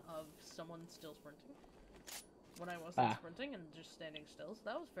 vision of someone still sprinting. When I wasn't sprinting and just standing still. So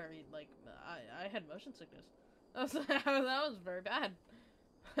that was very, like, I had motion sickness. That was, that was very bad.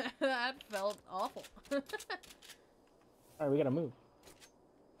 That felt awful. Alright, we gotta move.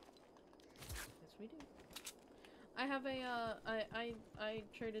 Yes, we do. I have a, I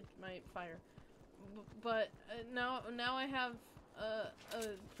traded my fire. But now I have a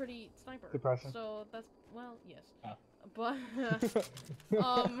pretty sniper. Depression. So that's, well, yes. Oh. But but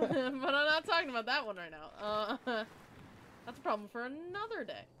I'm not talking about that one right now. That's a problem for another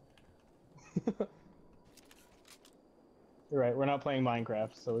day. You're right, we're not playing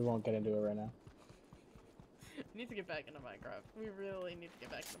Minecraft, so we won't get into it right now. We need to get back into Minecraft. We really need to get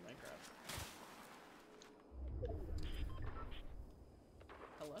back into Minecraft.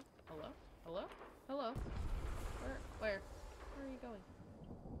 Hello? Hello? Hello? Hello? Where are you going?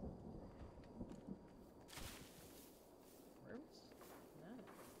 Where's that?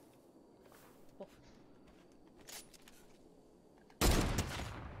 Wolf.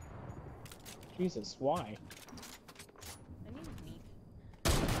 Jesus, why? I need meat.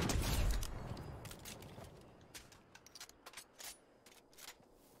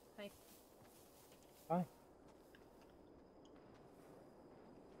 Hi. Hi.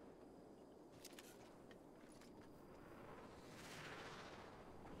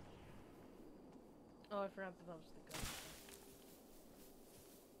 Oh, I forgot that was the ghost.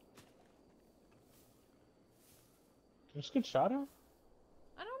 Did you just get shot at?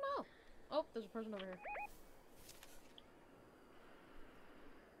 I don't know. Oh, there's a person over here.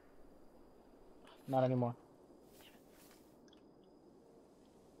 Not anymore.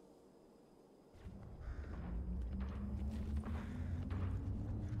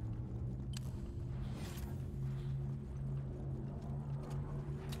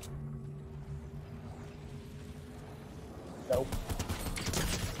 Nope.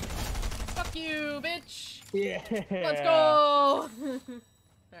 Fuck you, bitch! Yeah. Let's go!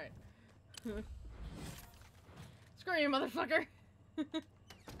 Alright. Screw you, motherfucker!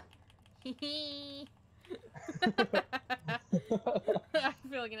 I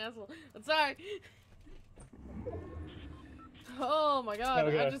feel like an asshole. I'm sorry. Oh my god,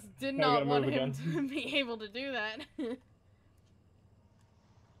 I just did not want him to be able to do that.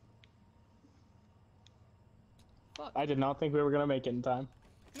 Fuck. I did not think we were gonna make it in time.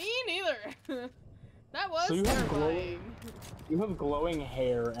 Me neither. That was So terrifying. You have glowing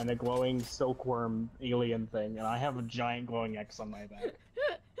hair and a glowing silkworm alien thing, and I have a giant glowing X on my back.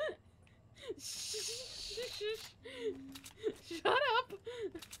 Shut up!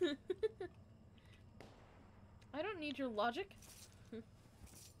 I don't need your logic. Well,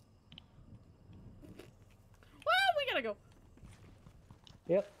 we gotta go.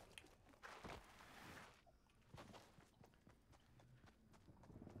 Yep.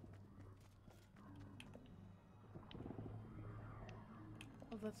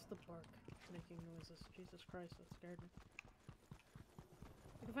 Oh, that's the bark making noises. Jesus Christ, that scared me.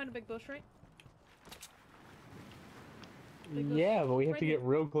 I can find a big bush, right? Yeah, but we have right to here. get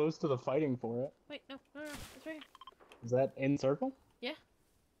real close to the fighting for it. Wait, no, it's right here. Is that in circle? Yeah.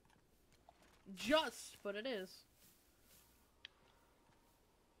 Just, but it is.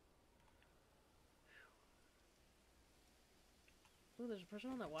 Ooh, there's a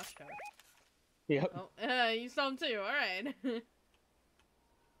person on that watchtower. Yep. Oh, you saw him too, alright. I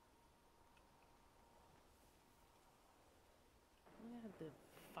had the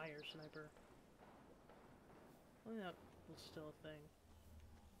fire sniper. Oh, that was still a thing.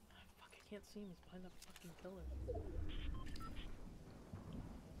 Ah, fuck, I can't see him. He's behind that fucking pillar.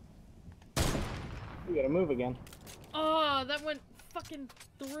 We gotta move again. Oh, that went fucking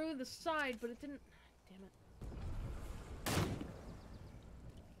through the side, but it didn't. Damn it.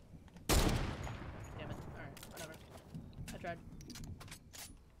 Damn it. Alright, whatever. I tried.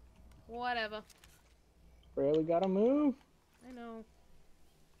 Whatever. Really gotta move. I know.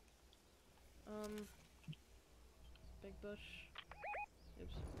 Big bush.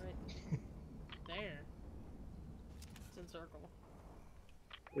 Oops, right there. It's in circle.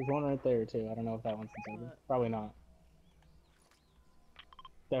 There's one right there too. I don't know if that one's in circle. What? Probably not.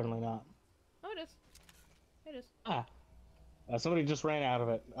 Definitely not. Oh, it is. It is. Ah. Somebody just ran out of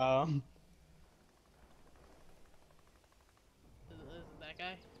it. Is it that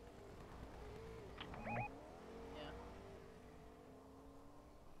guy? Yeah.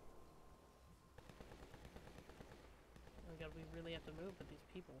 Oh god, we really have to move with these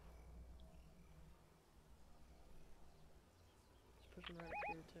people. This person right up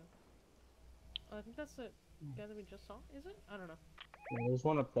here too. Oh, I think that's the guy that we just saw, is it? I don't know. Yeah, there's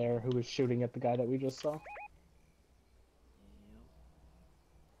one up there who was shooting at the guy that we just saw. Yep.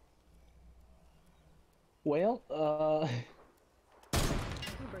 Well, Let me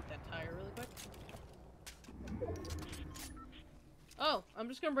break that tire really quick. Oh, I'm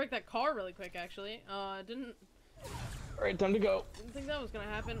just gonna break that car really quick, actually. Didn't Alright, time to go. think that was gonna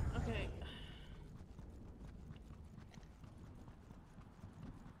happen. Okay.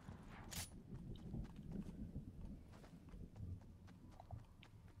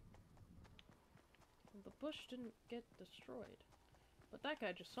 The bush didn't get destroyed, but that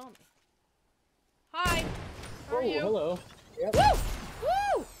guy just saw me. Hi! How are Oh, you? hello. Yep. Woo!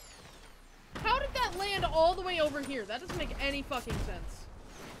 Woo! How did that land all the way over here? That doesn't make any fucking sense.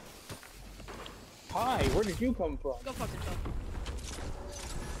 Hi, where did you come from? Go fuck yourself.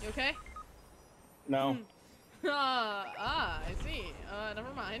 You okay? No. I see.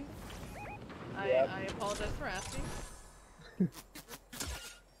 Never mind. Yep. I apologize for asking.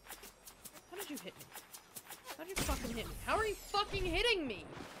 How did you hit me? How did you fucking hit me? How are you fucking hitting me?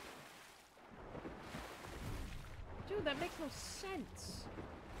 Dude, that makes no sense.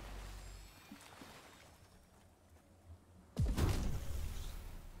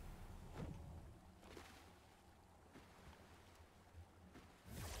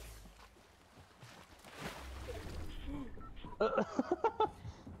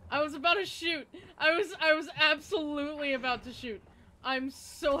 I was about to shoot. I was absolutely about to shoot. I'm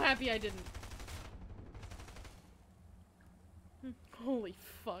so happy I didn't. Holy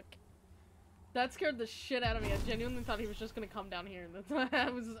fuck. That scared the shit out of me. I genuinely thought he was just gonna come down here, and that's I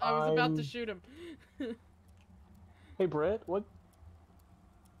was about to shoot him. Hey Britt, what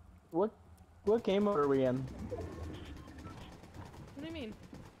game mode are we in? What do you mean?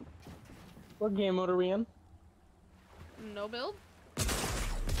 What game mode are we in? No build?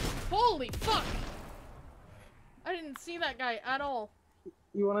 Holy fuck! I didn't see that guy at all.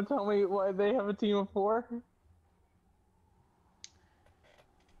 You want to tell me why they have a team of 4?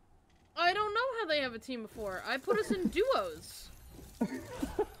 I don't know how they have a team of 4. I put us in duos.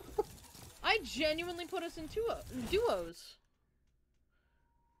 I genuinely put us in duos.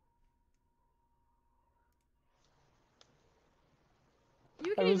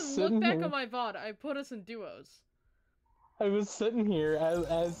 You can even look back on my VOD. I put us in duos. I was sitting here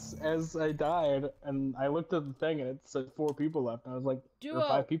as I died, and I looked at the thing, and it said 4 people left, and I was like, or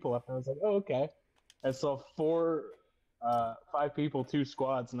 5 people left, and I was like, oh, okay. I saw 5 people, 2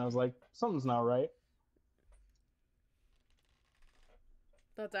 squads, and I was like, something's not right.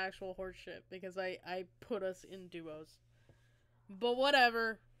 That's actual horseshit, because I put us in duos. But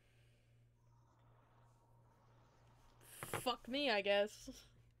whatever. Fuck me, I guess.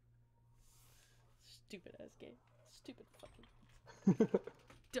 Stupid ass game. Stupid fucking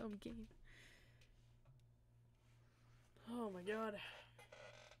dumb game. Oh my god.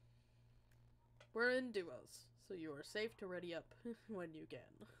 We're in duos, so you are safe to ready up when you can.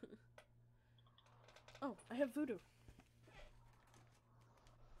 Oh, I have voodoo.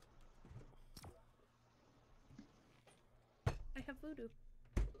 I have voodoo.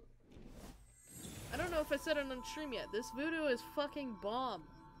 I don't know if I said it on stream yet. This voodoo is fucking bomb.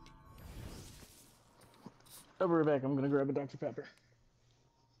 I'll be right back. I'm gonna grab a Dr. Pepper.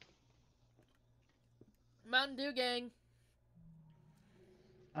 Mountain Dew gang.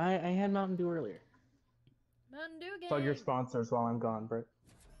 I had Mountain Dew earlier. Mountain Dew gang. Plug your sponsors while I'm gone, Britt.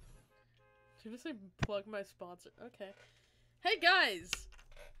 Did you say plug my sponsor? Okay. Hey guys!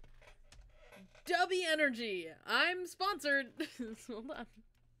 Dubby Energy! I'm sponsored! Hold on.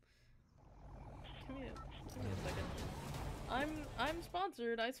 Give me a second. I'm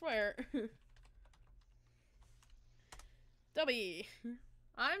sponsored, I swear. Dubby!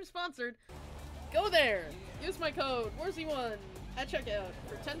 I'm sponsored. Go there! Use my code warsee1 at checkout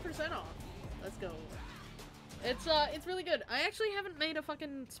for 10% off. Let's go. It's really good. I actually haven't made a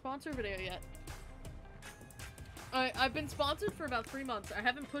fucking sponsor video yet. I've been sponsored for about 3 months. I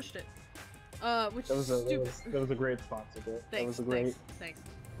haven't pushed it. Which is stupid. That was a great sponsor, Britt. Thanks, that was a great... thanks.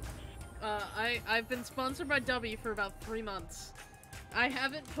 I've been sponsored by Dubby for about 3 months. I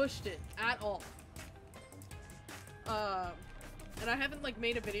haven't pushed it at all. And I haven't, like,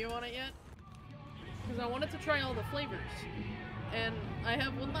 made a video on it yet. Because I wanted to try all the flavors. And I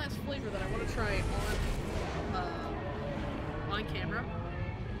have one last flavor that I want to try on camera.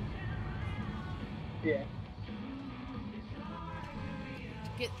 Yeah. To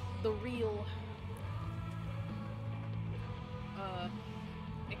get the real,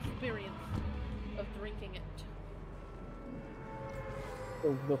 experience of drinking it.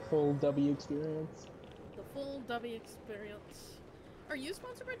 The full W experience. The full W experience. Are you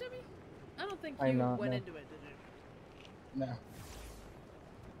sponsored by W? I don't think you I'm not, went no. into it, did you? No.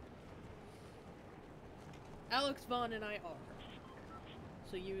 Alex Vaughn and I are.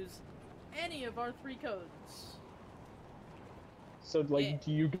 So use any of our 3 codes. So, like, Yeah.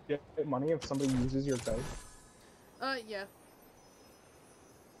 do you get money if somebody uses your code? Yeah.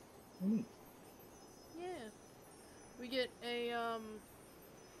 Neat. Yeah. We get a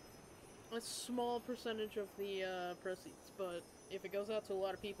small percentage of the, proceeds, but if it goes out to a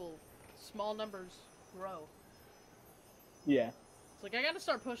lot of people, small numbers grow. Yeah. It's like, I gotta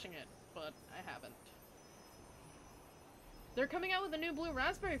start pushing it, but I haven't. They're coming out with a new blue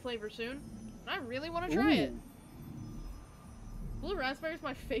raspberry flavor soon, and I really want to try it. Blue raspberry is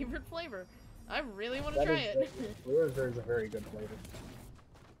my favorite flavor. I really want to try it. Blue raspberry is a very good flavor.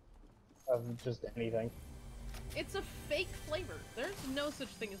 Of just anything. It's a fake flavor. There's no such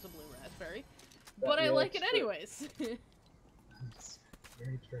thing as a blue raspberry. But I like it anyways. That's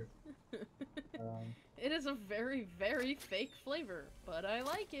very true. It is a very, very fake flavor, but I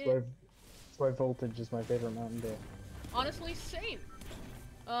like it. That's why Voltage is my favorite Mountain Dew. Honestly, same.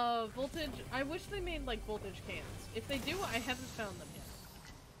 Voltage, I wish they made, like, Voltage cans. If they do, I haven't found them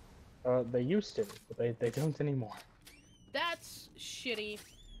yet. They used to, but they don't anymore. That's shitty.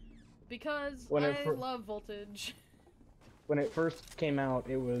 Because When I love Voltage. When it first came out,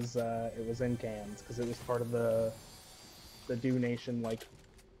 it was in cans, because it was part of the Dew Nation, like,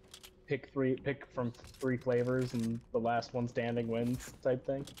 pick from 3 flavors, and the last one standing wins type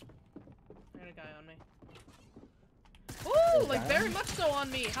thing. I got a guy on me. Woo! Oh, like very much so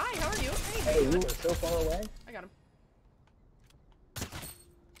on me. Hi, how are you? Hey, you were so far away. I got him.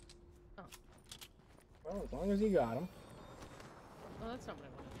 Oh. Well, as long as you got him. Well, that's not what I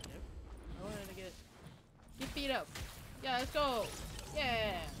wanted to do. I wanted to get beat up. Yeah, let's go.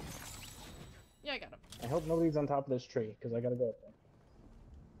 Yeah. Yeah, I got him. I hope nobody's on top of this tree, because I gotta go up there.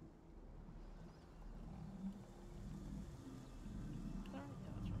 Sorry. Yeah,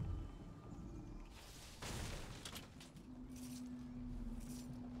 that's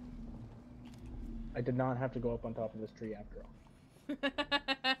right. I did not have to go up on top of this tree after all.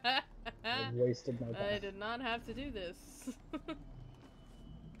 I wasted my time. I did not have to do this.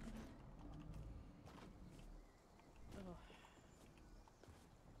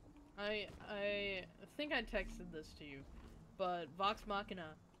 I think I texted this to you, but Vox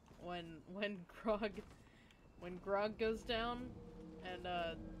Machina, when Grog goes down, and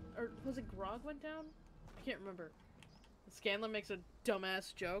or was it Grog went down? I can't remember. Scanlan makes a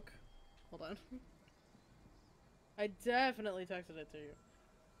dumbass joke. Hold on. I definitely texted it to you.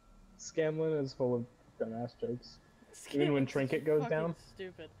 Scanlan is full of dumbass jokes. Even when Trinket goes down.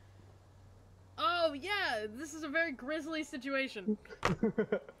 Stupid. Oh yeah, this is a very grisly situation.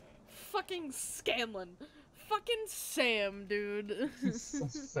 Fucking Scanlan. Fucking Sam, dude.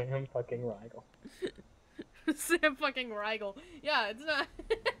 Sam fucking Rigel. Sam fucking Rigel. Yeah, it's not.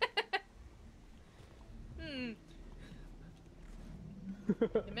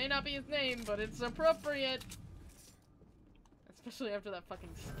 It may not be his name, but it's appropriate. Especially after that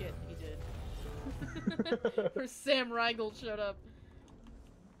fucking skit he did. Where Sam Rigel showed up.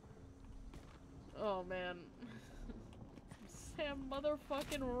 Oh man. Sam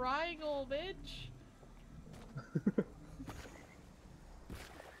motherfucking Rigel, bitch!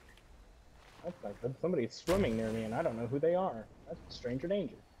 That's like good. Somebody's swimming near me and I don't know who they are. That's stranger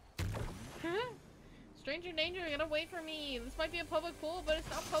danger. Stranger danger, you're gonna wait for me. This might be a public pool, but it's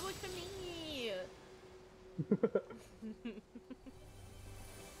not public to me.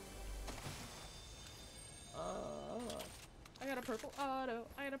 I got a purple auto.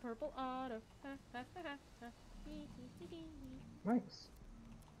 I got a purple auto. Nice.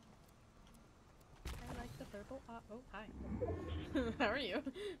 I like the purple auto. Oh, hi. How are you?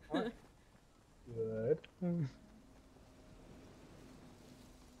 Good.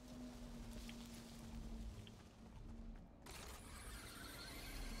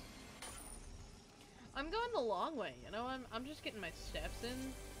 I'm going the long way, you know? I'm just getting my steps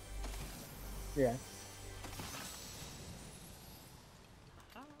in. Yeah.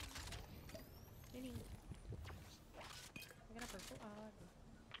 I got a purple auto.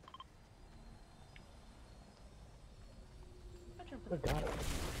 Good God.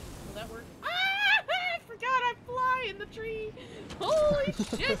 Will that work? Ah! I forgot I fly in the tree! Holy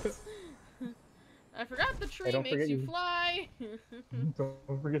shit! I forgot the tree makes you fly!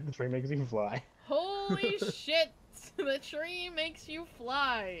 Don't forget the tree makes you fly. Holy shit! The tree makes you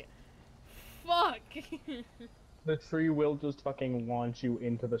fly! Fuck! The tree will just fucking launch you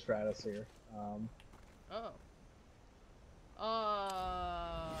into the stratosphere. Oh.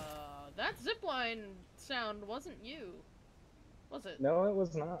 That zipline sound wasn't you, was it? No, it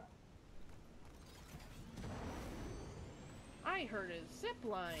was not. I heard a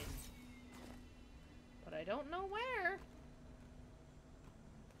zipline, but I don't know where.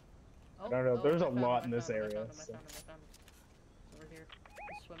 I don't know. There's a lot in this I area. found him. It's over here.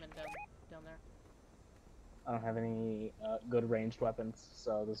 He's swimming down there. I don't have any good ranged weapons,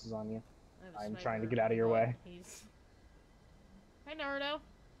 so this is on you. I'm sniper. trying to get out of your way. He's... Hi, Naruto.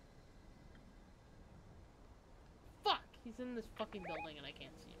 Fuck! He's in this fucking building and I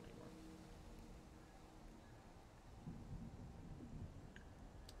can't see him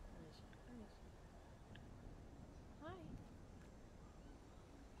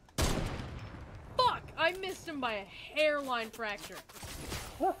anymore. Fuck! I missed him by a hairline fracture.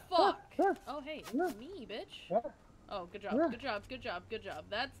 Fuck! Oh, hey, it's me, bitch. Oh, good job, good job, good job, good job.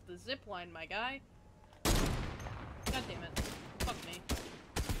 That's the zip line, my guy. God damn it. Fuck me.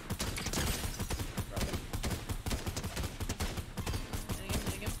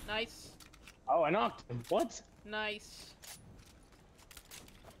 Hitting him. Nice. Oh, I knocked him. What? Nice.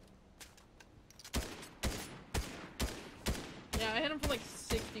 Yeah, I hit him for like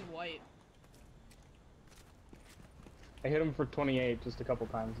 60 white. I hit him for 28 just a couple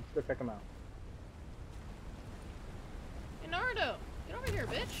times. Let's go check him out. Hey, Naruto! Get over here,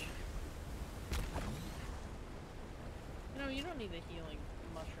 bitch! You know, you don't need the healing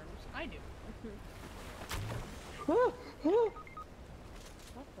mushrooms. I do. What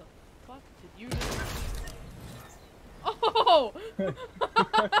the fuck did you do? Oh! Oh!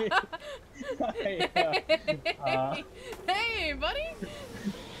 Hey, buddy!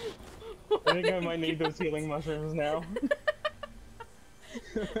 I think I might need those healing mushrooms now.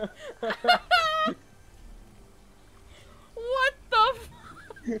 What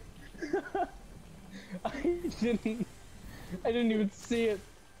the I didn't even see it.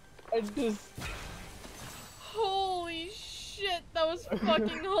 I just... Holy shit, that was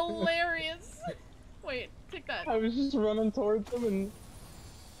fucking hilarious. Wait, take that. I was just running towards them and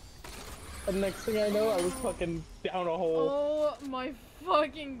next thing I know, I was fucking down a hole. Oh my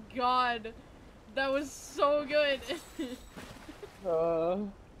fucking god. That was so good. Oh,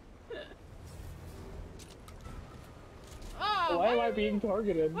 why am I being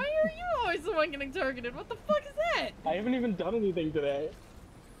targeted? Why are you always the one getting targeted? What the fuck is that? I haven't even done anything today.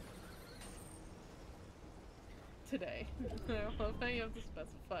 Today. I love how you have to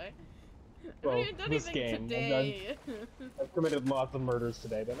specify. Well, I haven't even done this anything game. today. I've committed lots of murders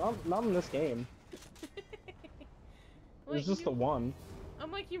today, but not in this game. It was just the one.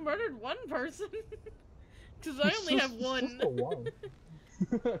 I'm like, you murdered one person? Because I only have one. It's just the one.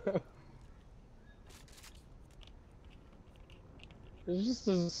 It's just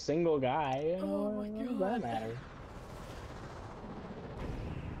a single guy. Oh my What does God. that matter?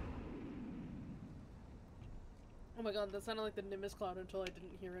 Oh my god, that sounded like the Nimbus cloud until I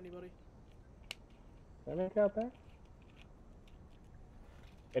didn't hear anybody. Did I make out there?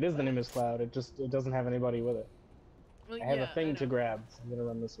 It is the Nimbus cloud. It doesn't have anybody with it. Well, I have yeah, a thing I to know. grab. So I'm gonna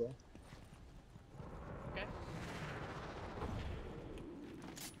run this way. Okay.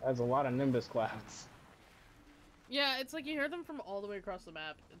 That's a lot of Nimbus clouds. Yeah, it's like you hear them from all the way across the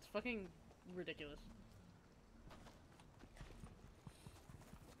map. It's fucking ridiculous.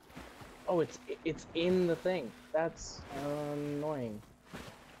 Oh, it's in the thing. That's annoying.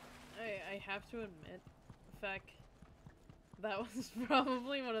 I have to admit, Feck, that was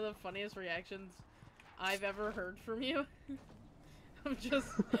probably one of the funniest reactions I've ever heard from you. I'm just,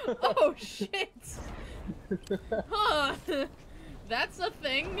 oh shit! Huh, that's a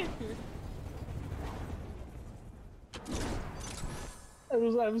thing! I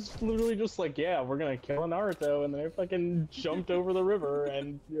was literally just like, yeah, we're gonna kill Naruto, and then I fucking jumped over the river,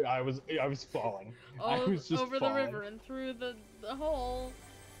 and I was falling. I was just over falling. the river and through the hole.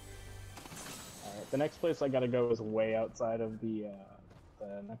 Alright, the next place I gotta go is way outside of the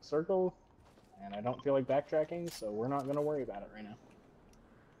next circle, and I don't feel like backtracking, so we're not gonna worry about it right now.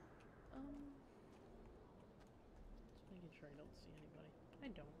 Just making sure I don't see anybody. I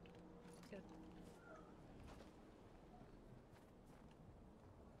don't. Good.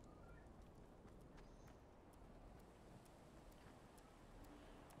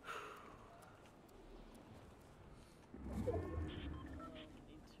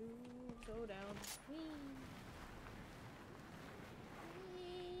 Need to go down.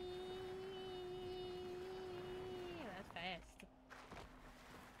 That's fast.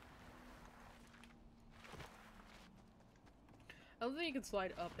 I don't think you can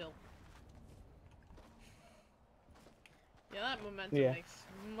slide uphill. Yeah, that momentum Yeah. makes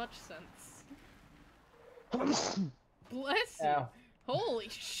much sense. Bless you. Ow. Holy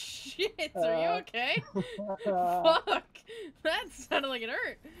shit, are you okay? I Fuck! That sounded like it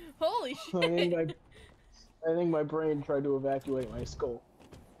hurt. Holy shit. think my brain tried to evacuate my skull.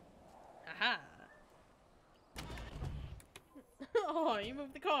 Aha. Oh, you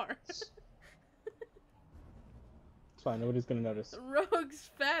moved the car. It's fine, nobody's gonna notice. Rogue's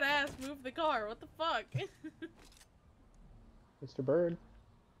fat ass moved the car. What the fuck? Mr. Bird.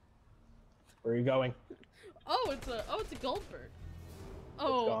 Where are you going? it's a gold bird.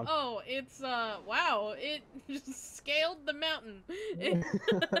 gone. It's wow, it just scaled the mountain.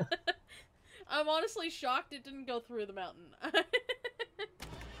 I'm honestly shocked it didn't go through the mountain.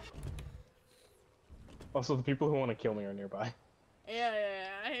 Also, the people who want to kill me are nearby. Yeah,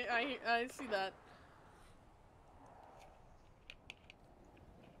 I see that.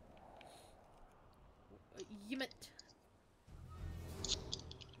 Yimit.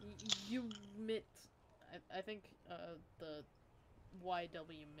 Yumit. I think the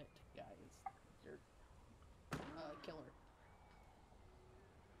YW Mit guy is your killer.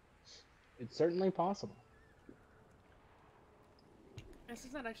 It's certainly possible. This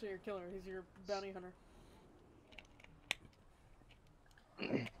is not actually your killer, he's your bounty hunter.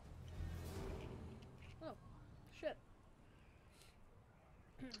 Oh, shit.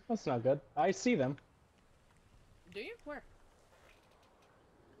 That's not good. I see them. Do you? Where?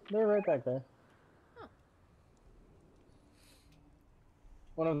 They're right back there. Oh.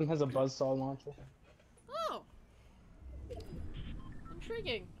 One of them has a buzzsaw launcher. Oh!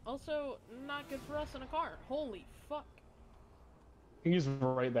 Intriguing. Also, not good for us in a car. Holy fuck. He's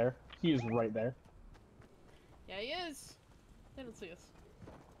right there. He is right there. Yeah, he is. They don't see us.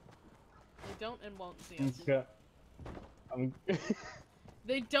 They don't and won't see I'm us. gonna, I'm,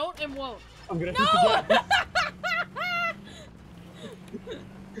 They don't and won't. I'm gonna No! hit the gas.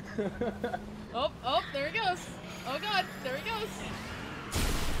 Oh, oh, there he goes. Oh god, there he goes.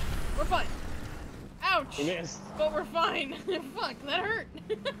 We're fine. Ouch! He missed. But we're fine. Fuck, that hurt.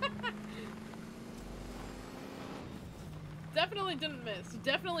 Definitely didn't miss.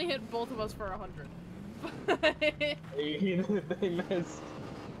 Definitely hit both of us for 100. They missed.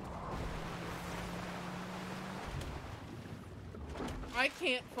 I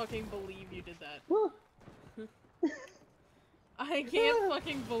can't fucking believe you did that. I can't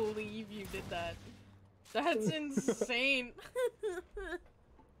fucking believe you did that. That's insane.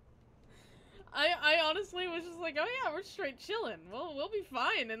 I honestly was just like, oh yeah, we're straight chilling. We'll be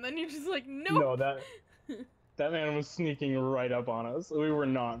fine. And then you're just like, nope. No, that man was sneaking right up on us. We were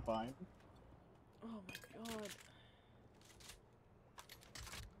not fine. Oh my god.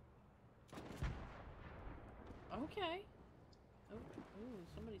 Okay. Oh, ooh,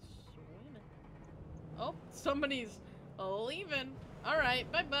 somebody's swimming. Oh, somebody's leaving.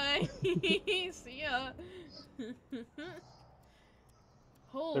 Alright, bye-bye. See ya.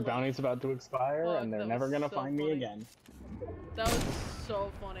 Holy Their bounty's about to expire, fuck, and they're that never was gonna so find me funny. again. That was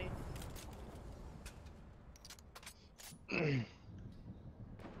so funny.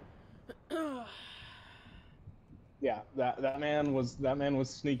 Yeah, that man was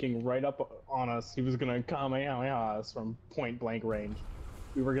sneaking right up on us. He was gonna Kamehameha us from point blank range.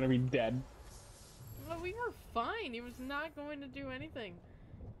 We were gonna be dead. Well, we were fine. He was not going to do anything.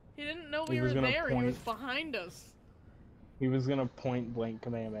 He didn't know He we was were gonna there. He was point- behind us. He was gonna point blank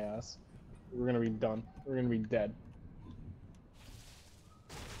Kamehameha us. We were gonna be done. We were gonna be dead.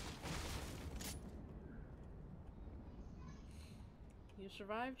 You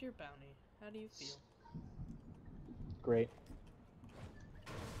survived your bounty. How do you feel? Great.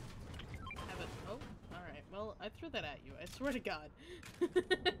 Have it. Oh, alright. Well, I threw that at you. I swear to God.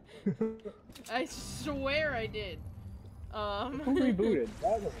 I swear I did. Who rebooted?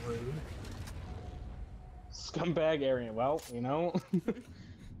 That was rude. Scumbag area. Well, you know.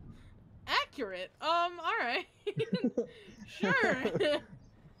 Accurate. Alright. Sure.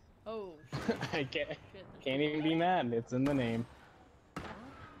 Oh. I Shit. can't even be mad. It's in the name.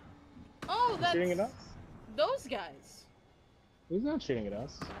 Oh, that's Shooting at us? those guys. He's not shooting at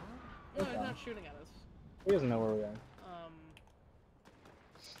us. No, he's not shooting at us. He doesn't know where we are.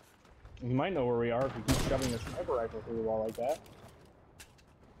 He might know where we are if he keeps shoving a sniper rifle through the wall like that.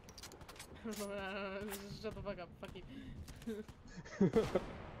 Just shut the fuck up. Fuck you.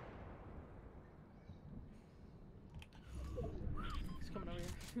 He's coming over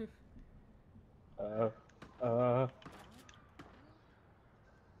here.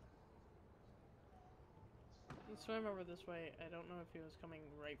 He swam over this way. I don't know if he was coming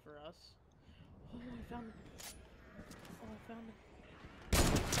right for us. Oh, I found him. Oh, I found him.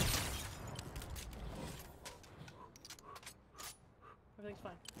 Everything's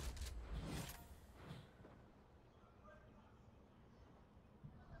fine.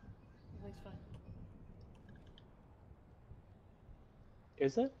 Everything's fine.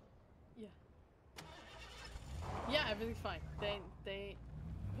 Is it? Yeah. Yeah, everything's fine. They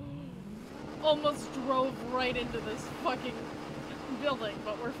almost drove right into this fucking building,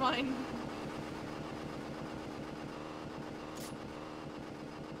 but we're fine.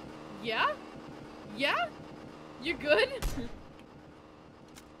 Yeah? Yeah? You good?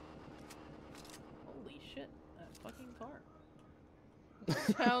 Holy shit, that fucking car.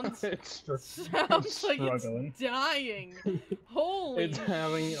 Sounds sounds like struggling. it's dying. Holy It's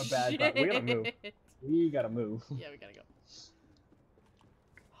having a bad time. We gotta move. shit. We gotta move. Yeah, we gotta go.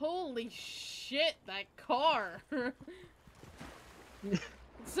 Holy shit, that car! It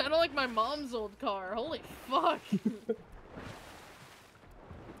sounded like my mom's old car. Holy fuck!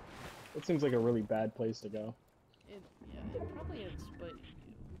 It seems like a really bad place to go. Yeah, it probably is, but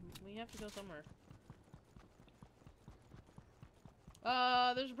we have to go somewhere.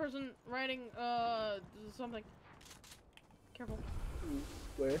 There's a person riding, something. Careful.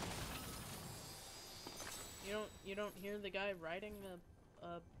 Where? You don't hear the guy riding the,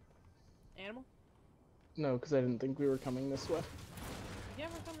 animal? No, because I didn't think we were coming this way. Yeah,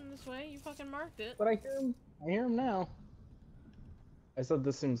 we're coming this way. You fucking marked it. But I hear him. I hear him now. I said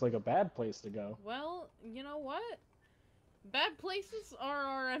this seems like a bad place to go. Well, you know what? Bad places are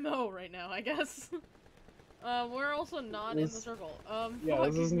our MO right now, I guess. We're also not in the circle. Yeah, fuck.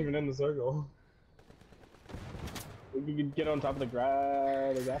 this isn't even in the circle. We could get on top of the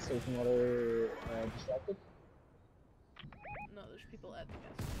gas station while they're distracted. No, there's people people at the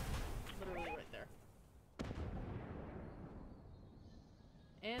gas station. Literally right there.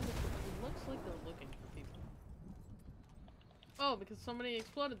 And it looks like they're looking for people. Oh, because somebody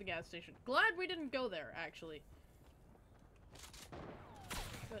exploded the gas station. Glad we didn't go there, actually.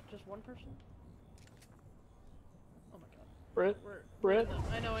 But just one person? Oh my god. Britt?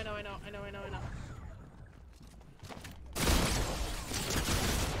 I know.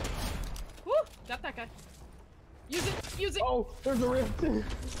 Woo! Got that guy. Use it! Oh, there's a rift! Woo!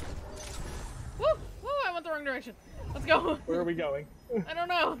 Woo! I went the wrong direction. Let's go! Where are we going? I don't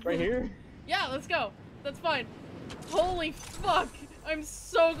know. Right here? Yeah, let's go. That's fine. Holy fuck! I'm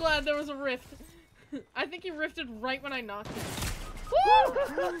so glad there was a rift. I think he rifted right when I knocked him. Woo!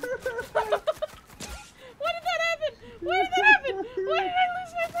 Why did that happen? Why did that happen? Why did I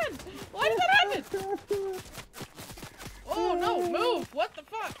lose my pen? Why did that happen? Oh no, move! What the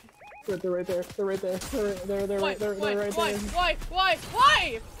fuck? They're right there. They're right there. They're right there. Why?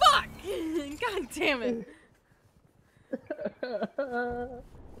 Fuck! God damn it.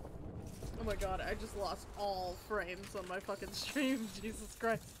 Oh my god, I just lost all frames on my fucking stream. Jesus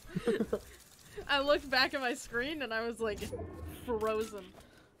Christ. I looked back at my screen and I was like frozen.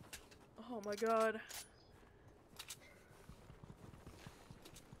 Oh my god.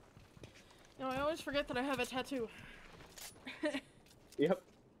 No, I always forget that I have a tattoo. Yep.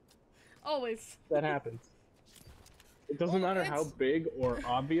 Always. That happens. It doesn't matter how big or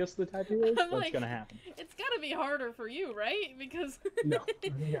obvious the tattoo is, that's like, gonna happen. It's gotta be harder for you, right? Because No.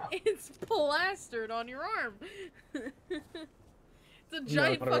 it's plastered on your arm. It's a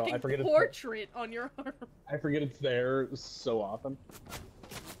giant not at all. fucking portrait on your arm. I forget it's there so often.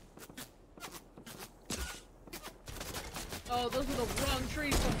 Oh, those were the wrong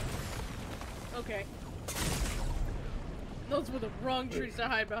trees. Okay. Those were the wrong trees to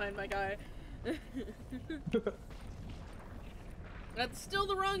hide behind, my guy. That's still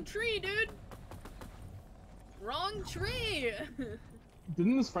the wrong tree, dude! Wrong tree!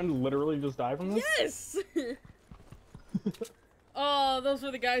 Didn't his friend literally just die from this? Yes! Oh, those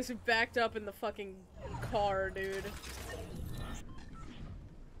were the guys who backed up in the fucking car, dude.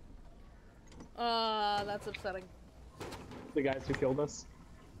 That's upsetting. The guys who killed us?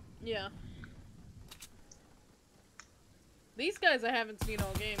 Yeah. These guys I haven't seen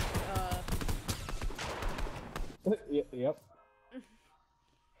all game. Yep.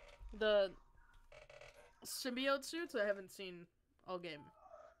 The symbiote suits I haven't seen all game.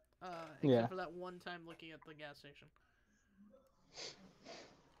 Except for that one time looking at the gas station.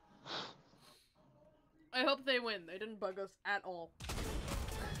 I hope they win. They didn't bug us at all.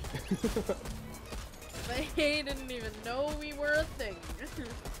 They didn't even know we were a thing.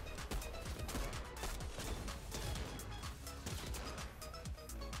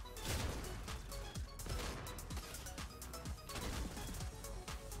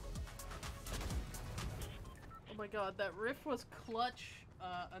 Oh my god, that riff was clutch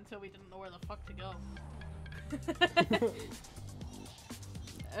until we didn't know where the fuck to go.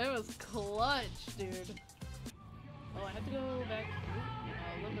 It was clutch, dude. Oh, I have to go back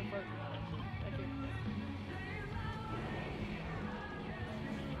a little bit further.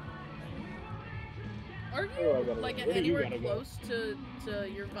 Back here. Are you like anywhere close to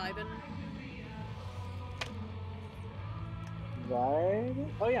your vibin'?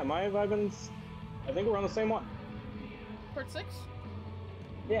 Vibe? Oh yeah, my vibin's. I think we're on the same one. Part 6?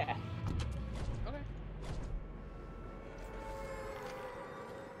 Yeah. Okay.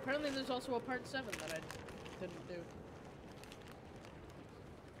 Apparently there's also a part 7 that I didn't do.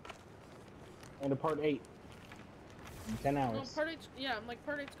 And a part 8. In 10 hours. No, part 8's, yeah, I'm like,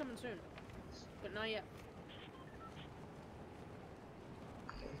 part 8's coming soon. But not yet.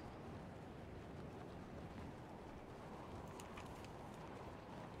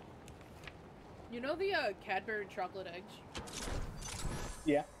 You know the, Cadbury chocolate eggs?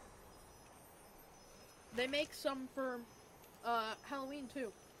 Yeah. They make some for, Halloween,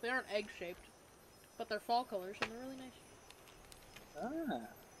 too. They aren't egg-shaped, but they're fall colors, and they're really nice. Ah.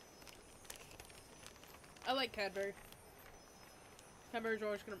 I like Cadbury. Cadbury's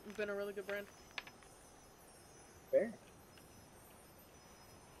always been a really good brand. Fair.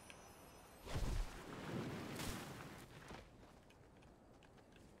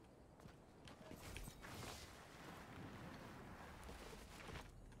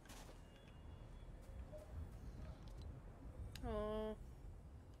 Oh.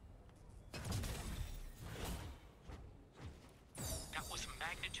 That was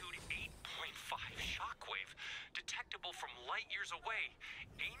magnitude 8.5 shockwave, detectable from light years away.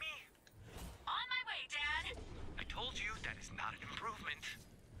 Amy? On my way, Dad. I told you that is not an improvement.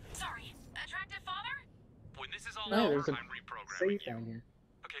 Sorry, attractive father? When this is all No, over, there's a I'm reprogramming safe you. down here.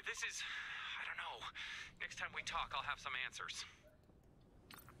 Okay, this is... I don't know. Next time we talk, I'll have some answers.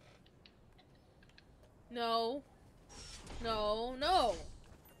 No. No, no.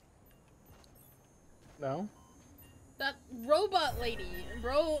 No? That robot lady,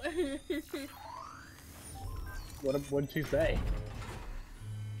 bro. What'd she say?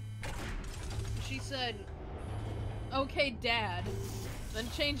 She said, okay, Dad. Then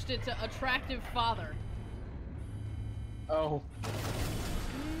changed it to attractive father. Oh,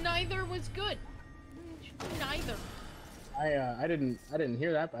 Neither was good. Neither. I didn't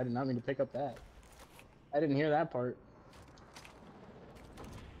hear that, but I did not mean to pick up that. I didn't hear that part.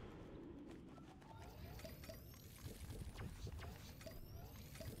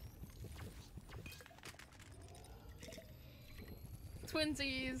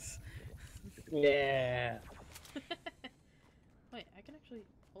 Twinsies. Yeah. Wait, I can actually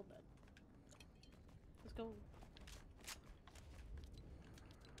hold that. Let's go.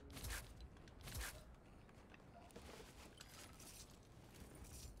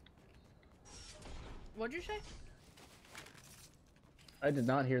 What'd you say? I did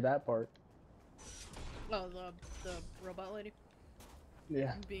not hear that part. Oh, the robot lady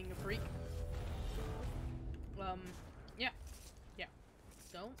Yeah. being a freak. Yeah.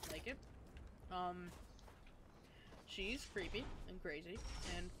 Don't like it. She's creepy and crazy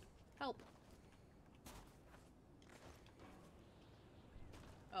and help.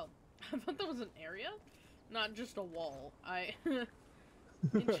 Oh, I thought that was an area, not just a wall.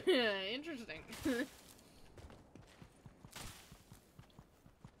 Interesting.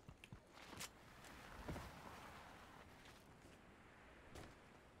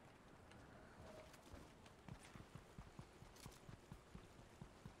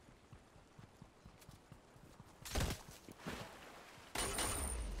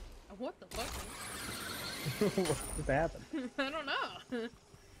 What the fuck? What just happened? I don't know.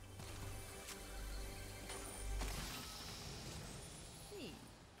 Hey,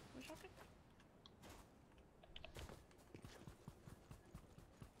 what's okay?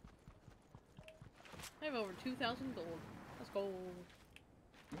 I have over 2,000 gold. Let's go.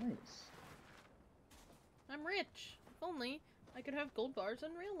 Nice. I'm rich. If only I could have gold bars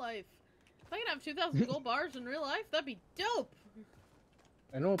in real life. If I could have 2,000 gold bars in real life, that'd be dope.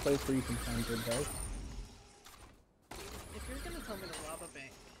 I know a place where you can find good guys. If you're gonna tell me to rob a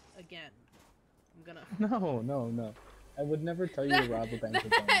bank again, I'm gonna. No. I would never tell you to rob a bank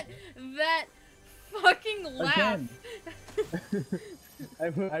again. That fucking laugh.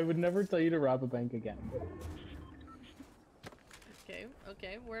 Again. I would never tell you to rob a bank again.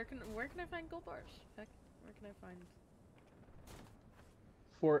 Okay. Where can I find gold bars? Heck, where can I find?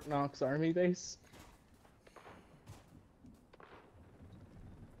 Fort Knox Army Base.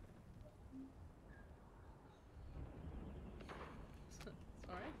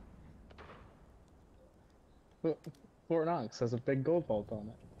 Sorry. Fort Knox has a big gold vault on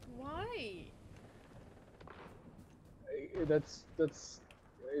it. Why? That's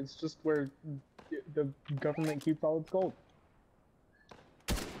it's just where the government keeps all its gold.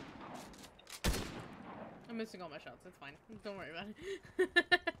 I'm missing all my shots. It's fine. Don't worry about it.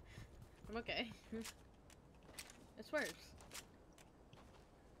 I'm okay. It swears.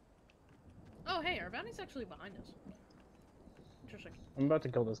 Oh, hey, our bounty's actually behind us. Interesting. I'm about to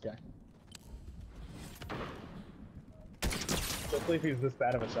kill this guy. Hopefully if he's this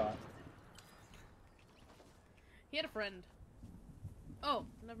bad of a shot. He had a friend. Oh,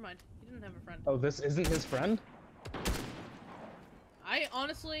 never mind. He didn't have a friend. Oh, this isn't his friend? I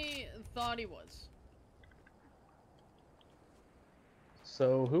honestly thought he was.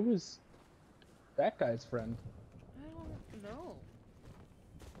 So who was that guy's friend? I don't know.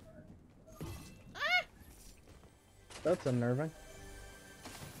 Ah! That's unnerving.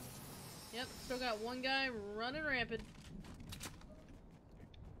 Yep, still got one guy running rampant.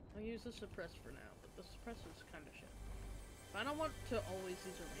 I'll use the suppress for now, but the suppress is kind of shit. I don't want to always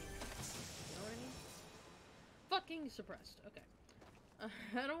use a ranger. You know what I mean? Fucking suppressed. Okay.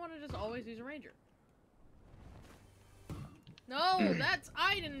 I don't want to just always use a ranger. No, that's...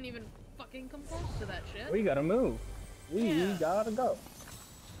 I didn't even fucking come close to that shit. We gotta move. We Yeah. gotta go.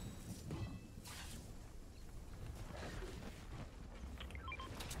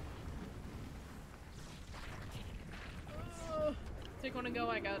 Take one and go,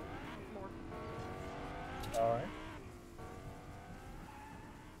 I got more. Alright.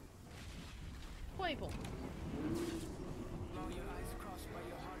 Playful.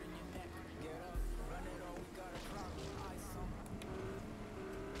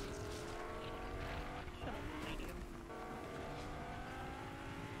 Shut up, idiot.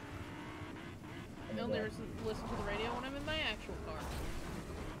 The only reason listen to the radio when I'm in my actual car.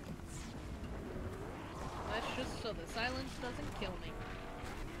 That's just so the silence doesn't kill me.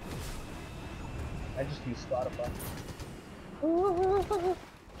 I just use Spotify. I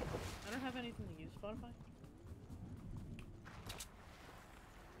don't have anything to use Spotify.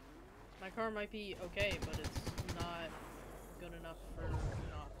 My car might be okay, but it's not good enough for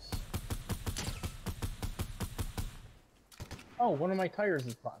Knox. Oh, one of my tires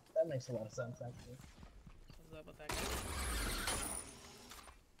is popped. That makes a lot of sense, actually. Is that what that is?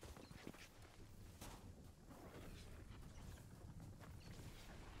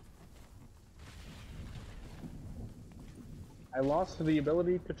 I lost the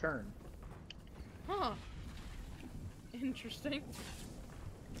ability to turn. Huh. Interesting.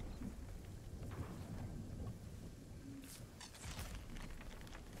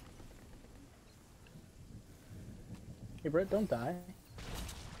 Hey, Brett, don't die.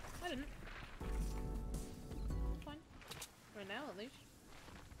 I didn't. Fine. Right now, at least.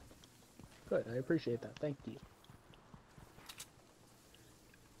 Good, I appreciate that. Thank you.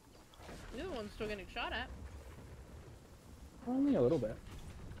 The other one's still getting shot at. Only a little bit.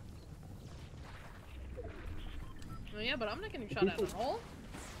 Well, yeah, but I'm not getting shot at all.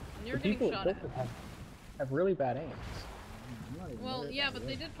 And you're getting people shot at. Have really bad aims. Well, yeah, but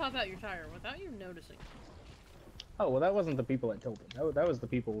they did pop out your tire without you noticing. Oh, well, that wasn't the people that killed him. That was the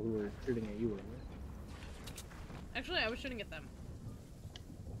people who were shooting at you earlier. Actually, I was shooting at them.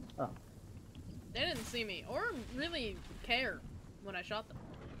 Oh. They didn't see me, or really care when I shot them.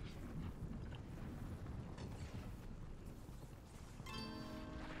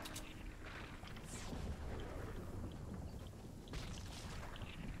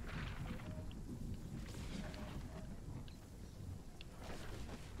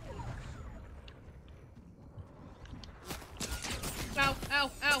 Ow,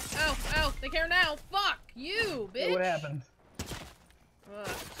 ow, ow, ow, ow! They care now! Fuck you, bitch! What happened?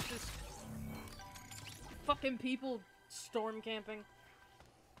 It's just fucking people storm camping.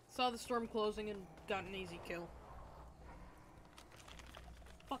 Saw the storm closing and got an easy kill.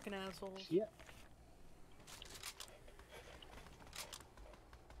 Fucking assholes. Yeah.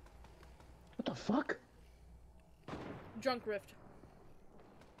 What the fuck? Junk rift.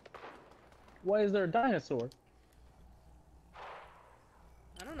 Why is there a dinosaur?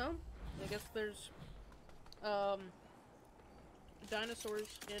 I don't know. I guess there's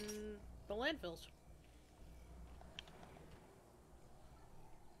dinosaurs in the landfills.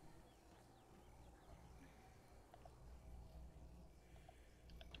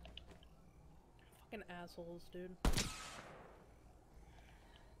 Fucking assholes, dude.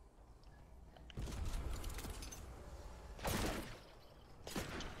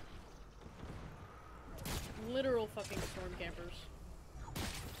 Literal fucking storm campers.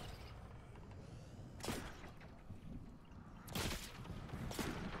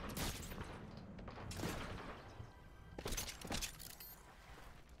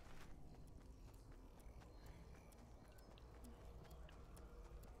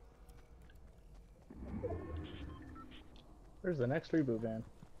 Where's the next reboot van?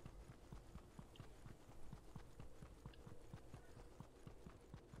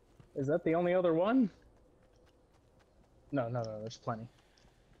 Is that the only other one? No, there's plenty.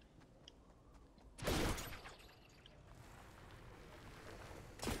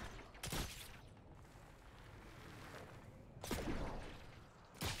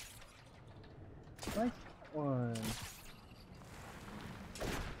 Nice one.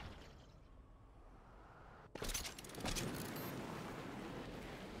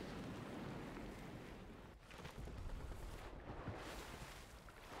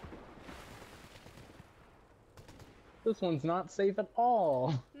 This one's not safe at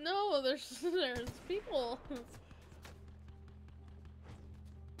all. No, there's people.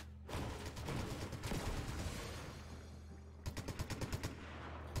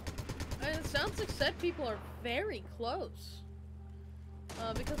 And it sounds like said people are very close.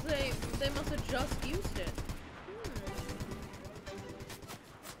 Because they must have just used it.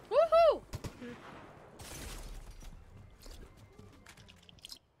 Woohoo!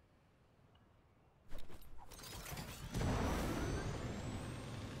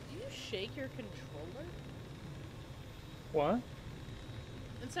 Shake your controller? What?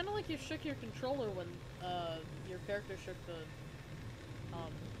 It sounded like you shook your controller when your character shook the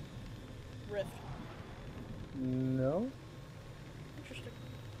rift. No. Interesting.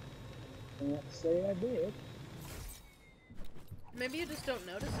 Can't say I did. Maybe you just don't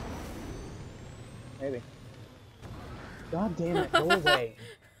notice. Maybe. God damn it, go away.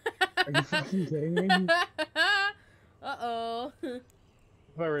 Are you fucking kidding me? Uh-oh.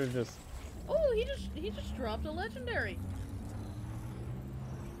 If I were to just Oh, he just dropped a legendary.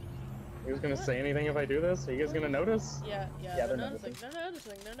 He was gonna say anything if I do this? Are you guys gonna notice? Yeah, Yeah, they're they're noticing.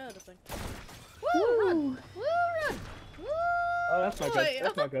 noticing. They're noticing. Woo, run! Woo, run! Woo! Oh, that's not good. Boy.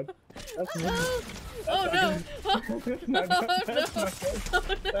 That's not good. That's Oh no! That's not good. That's not good. Oh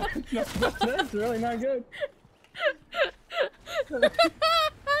no! That's really not good.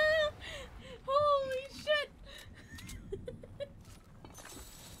 Holy shit!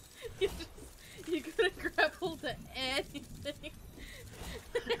 You could have grappled to anything.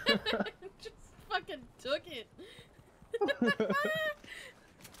 Just fucking took it.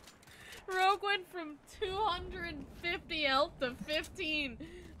 Rogue went from 250 health to 15.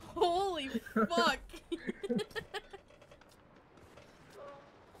 Holy fuck.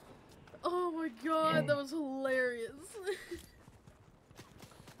 Oh my god, that was hilarious.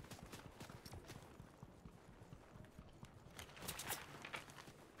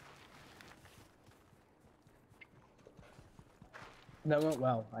 That went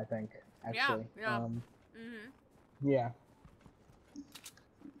well, I think, actually. Yeah. Yeah.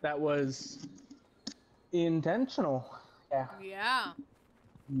 That was intentional. Yeah. Yeah,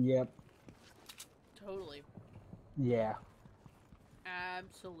 Yep. totally. Yeah.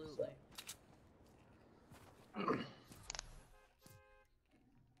 Absolutely.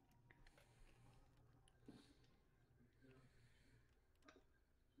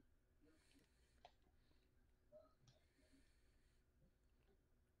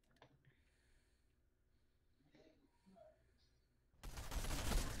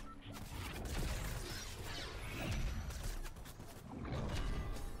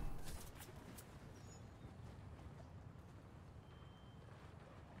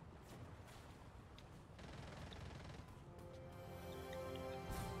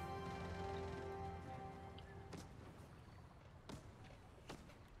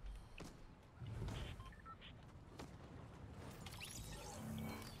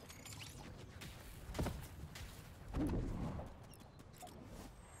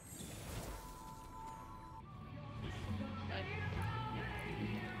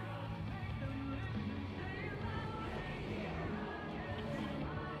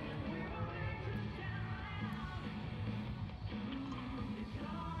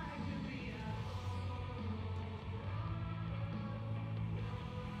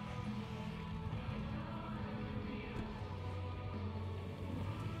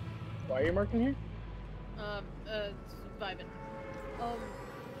 Why are you marking here? Vibin.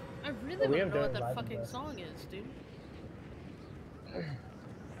 I really Oh, we want to have know what different that vibing fucking lists. song is, dude.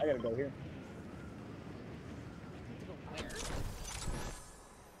 I gotta go here. To go where?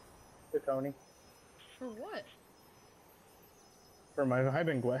 To Tony. For what? For my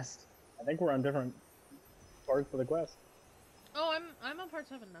vibing quest. I think we're on different parts of the quest. Oh, I'm on part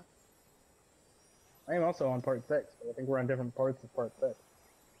 7 now. I am also on part 6, but I think we're on different parts of part 6.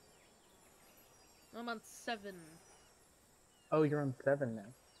 I'm on 7. Oh, you're on 7 now.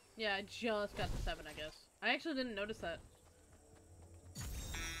 Yeah, I just got to 7, I guess. I actually didn't notice that.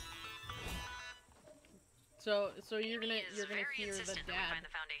 So you're gonna hear the insistent that we dad. find the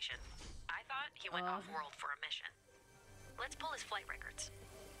Foundation. I thought he went off-world for a mission. Let's pull his flight records.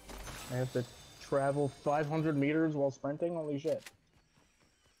 I have to travel 500 meters while sprinting? Holy shit.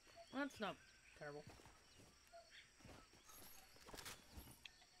 That's not terrible.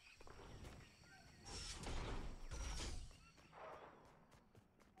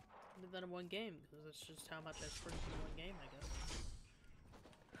 I did that in one game, because that's just how much I sprint in one game, I guess.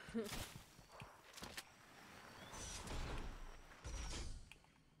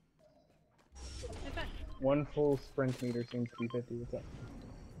 In fact, One full sprint meter seems to be 50. What's up?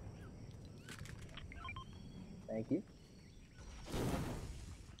 Thank you.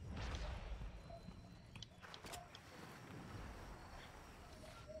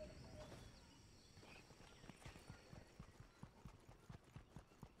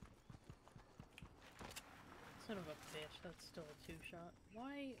 son of a bitch, that's still a 2-shot.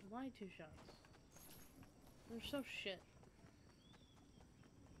 Why 2 shots? They're so shit.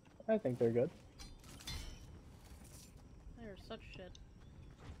 I think they're good. They're such shit.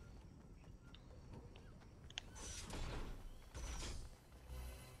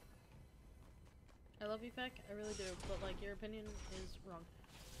 I love you, Feck, I really do, but like your opinion is wrong.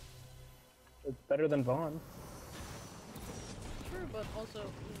 It's better than Vaughn. True, but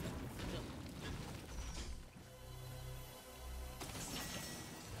also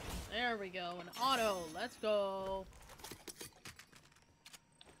there we go, an auto, let's go.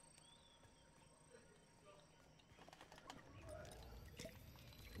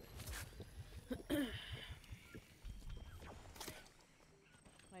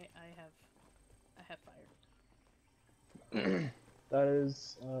 I have That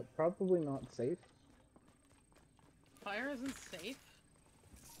is probably not safe. Fire isn't safe?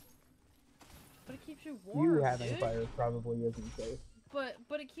 But it keeps you warm, You having dude. fire probably isn't safe. But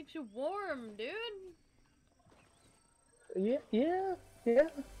it keeps you warm, dude. Yeah.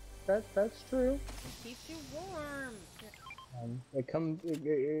 That's true. It keeps you warm.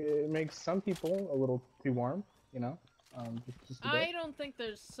 It makes some people a little too warm, you know. Just a bit. I don't think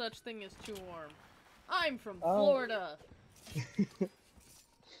there's such thing as too warm. I'm from Florida.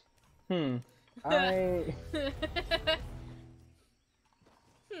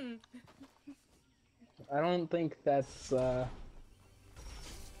 I don't think that's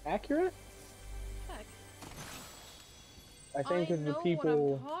accurate. Heck. I think I of the know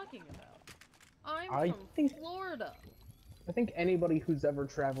people. what I'm talking about. I'm from Florida. I think anybody who's ever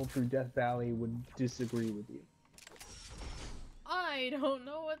traveled through Death Valley would disagree with you. I don't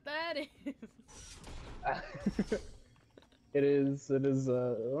know what that is. It is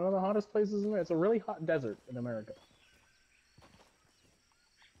one of the hottest places in America. It's a really hot desert in America.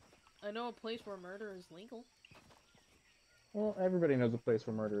 I know a place where murder is legal. Well, everybody knows a place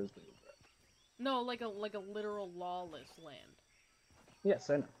where murder is legal. No, like a literal lawless land. Yes,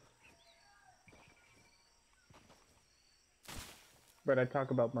 I know. But I talk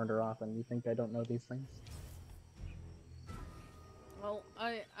about murder often. You think I don't know these things? Well,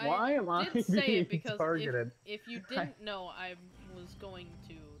 Why am I did say being it because targeted? if you didn't know, I was going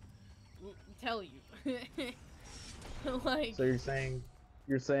to tell you. Like. So you're saying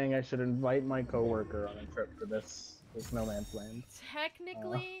I should invite my coworker on a trip to this no man's land?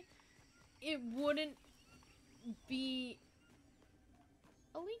 Technically, it wouldn't be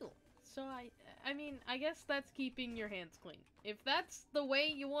illegal. So I mean, I guess that's keeping your hands clean. If that's the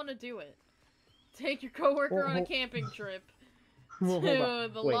way you want to do it, take your coworker on a camping trip to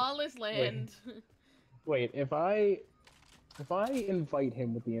the lawless land. Wait, if I invite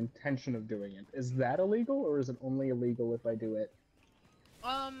him with the intention of doing it, is that illegal, or is it only illegal if I do it?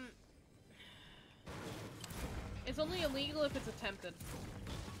 It's only illegal if it's attempted.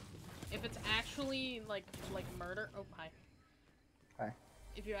 If it's actually like murder. Oh, hi. Hi.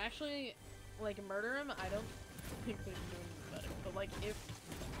 If you actually like murder him, I don't think there's no better. But like if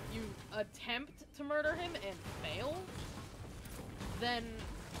you attempt to murder him and fail, then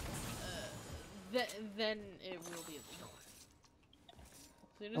then it will be illegal.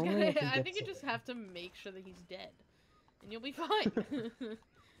 So you just gotta, I think you just have to make sure that he's dead, and you'll be fine.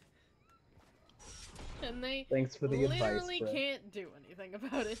 And they Thanks for the literally advice, can't do anything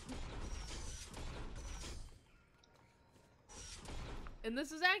about it. And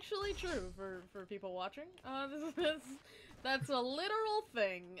this is actually true for people watching. That's a literal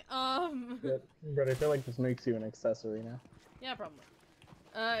thing. But I feel like this makes you an accessory now. Yeah, probably.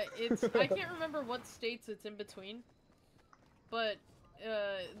 It's I can't remember what states it's in between, but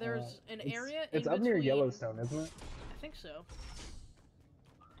there's an area. It's up near Yellowstone, isn't it? I think so.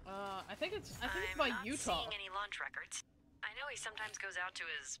 I think it's by I'm not Utah. seeing any launch records. I know he sometimes goes out to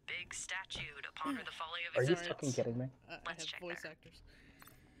his big statue to ponder the folly of Are you existence. fucking kidding me? I Let's have check voice there. actors.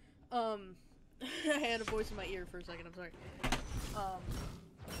 I had a voice in my ear for a second. I'm sorry.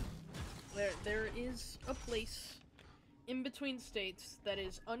 There is a place in between states that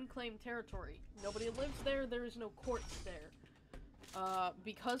is unclaimed territory. Nobody lives there. There is no courts there.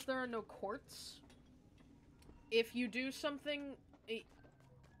 Because there are no courts, if you do something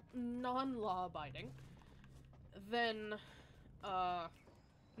non-law abiding, then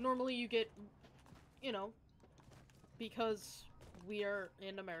normally you get, you know, because we are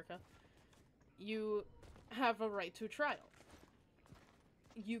in America, you have a right to trial.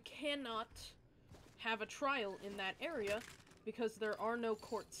 You cannot have a trial in that area because there are no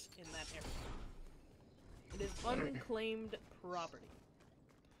courts in that area. It is unclaimed property.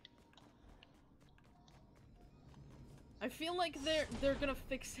 I feel like they're gonna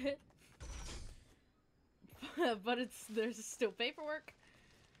fix it, but there's still paperwork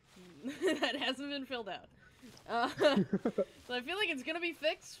that hasn't been filled out. So I feel like it's gonna be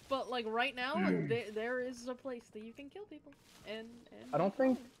fixed, but like right now, there is a place that you can kill people, and I don't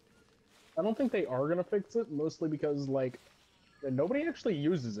think they are gonna fix it, mostly because like nobody actually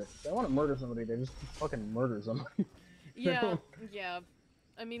uses it. If they want to murder somebody, they just fucking murder somebody. Yeah.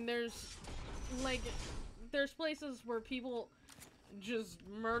 I mean, there's places where people just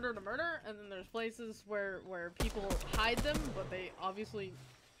murder to murder, and then there's places where people hide them, but they obviously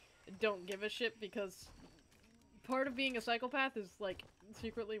don't give a shit because part of being a psychopath is like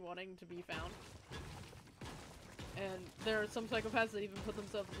secretly wanting to be found. And there are some psychopaths that even put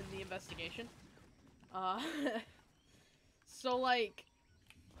themselves in the investigation. So like,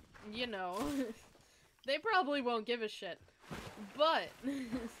 you know, They probably won't give a shit. But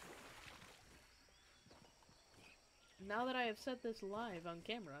now that I have said this live on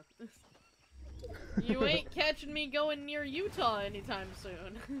camera, you ain't catching me going near Utah anytime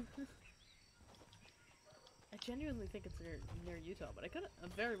soon. I genuinely think it's near Utah, but I could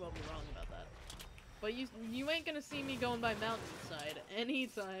very well be wrong about that. But you ain't gonna see me going by Mountainside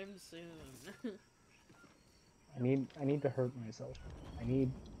anytime soon. I need to hurt myself. I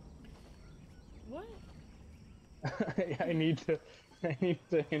need. What? I need to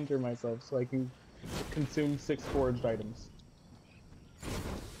injure myself so I can consume 6 foraged items.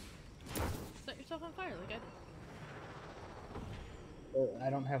 Set yourself on fire like I I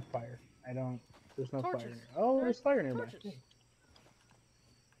don't have fire. I don't. There's no Torches. fire. Oh, there's fire nearby. Torches.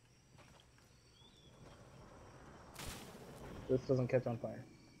 This doesn't catch on fire.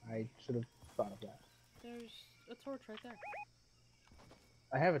 I should have thought of that. There's a torch right there.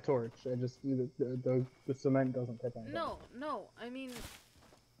 I have a torch. I just the cement doesn't catch on fire. No. I mean,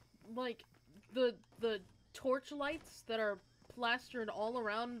 like the torch lights that are plastered all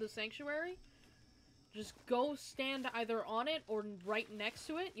around the sanctuary. Just go stand either on it or right next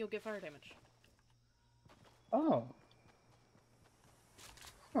to it. You'll get fire damage. Oh.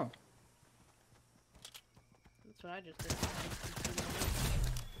 Huh. That's what I just did.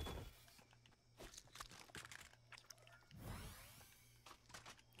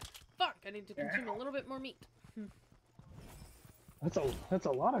 Fuck! I need to consume a little bit more meat. That's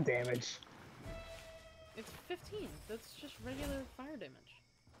a lot of damage. It's 15. That's just regular fire damage.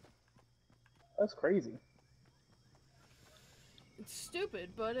 That's crazy. It's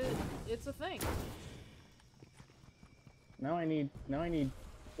stupid, but it's a thing. Now I need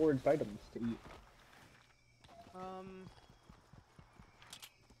foraged items to eat.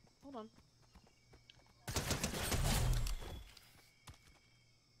 Hold on.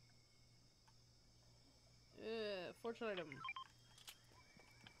 Fortune item.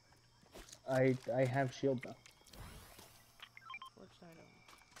 I have shield now. Fortune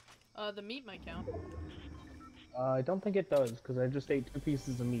item. The meat might count. I don't think it does because I just ate 2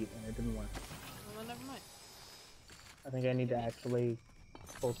 pieces of meat and it didn't work. Well, then never mind. I think I need to actually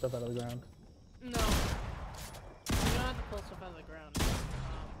pull stuff out of the ground. No. You don't have to pull stuff out of the ground.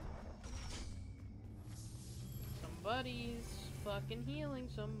 Somebody's fucking healing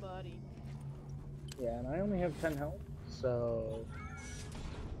somebody. Yeah, and I only have 10 health, so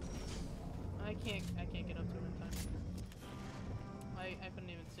I can't get up to him in time. I couldn't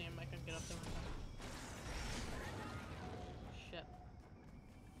even see him. I couldn't get up to him in time. Shit.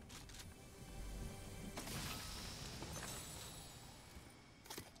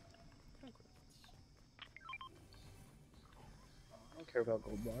 I don't care about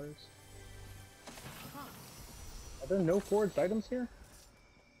gold bars. Huh. Are there no foraged items here?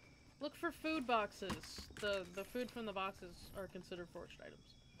 Look for food boxes. The food from the boxes are considered foraged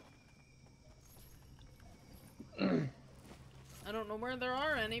items. I don't know where there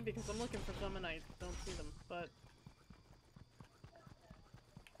are any because I'm looking for some and I don't see them, but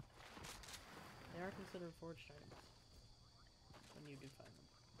they are considered foraged items when you do find them.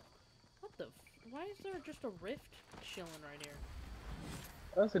 What the f- Why is there just a rift chilling right here?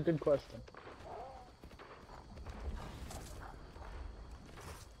 That's a good question.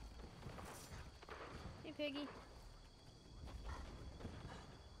 Hey, Piggy.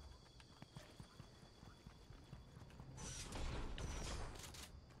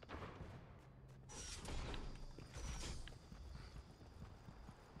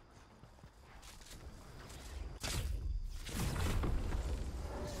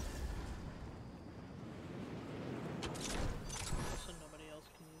 So nobody else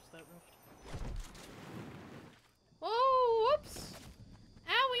can use that rift. Oh, whoops!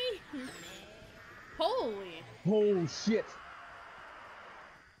 Owie! Holy! Oh shit!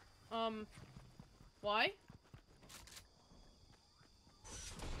 Why?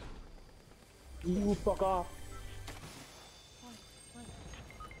 You fuck off! Why?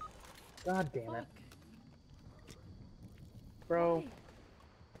 God damn it, Fuck. bro! Why?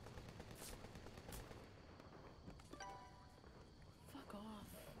 Fuck off.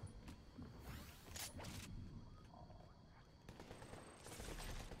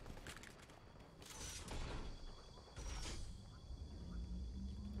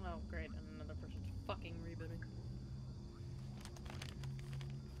 Oh, great, and another person's fucking rebooting.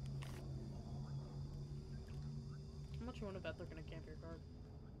 How much you want to bet they're gonna camp your card?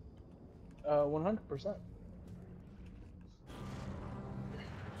 100%.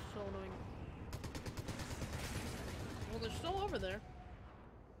 So annoying. Well, they're still over there.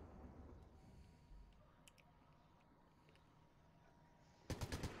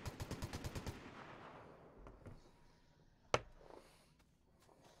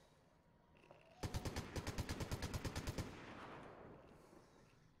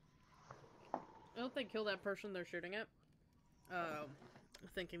 I hope they kill that person they're shooting at.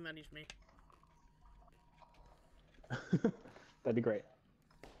 Thinking that he's me. That'd be great.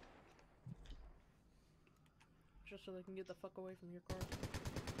 Just so they can get the fuck away from your car.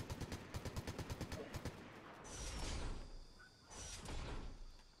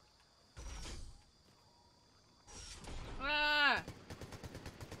 Ah!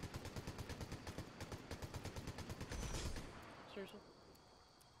 Seriously?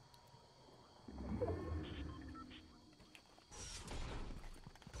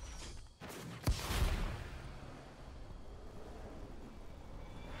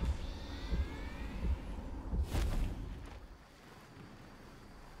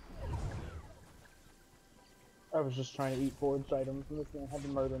 I was just trying to eat foraged items and this man had to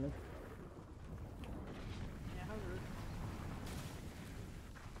murder me. Yeah, how rude.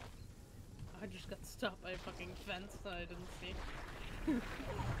 I just got stopped by a fucking fence that I didn't see.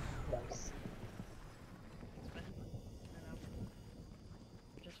 Nice. It's bad. I know.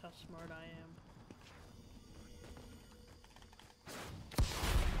 Just how smart I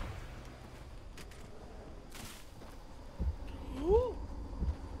am. Ooh!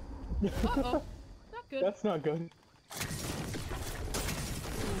 Uh-oh. Not good. That's not good.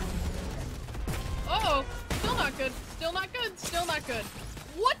 Uh-oh! Still not good. Still not good. Still not good.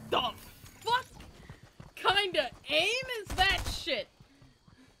 What the fuck kinda aim is that shit?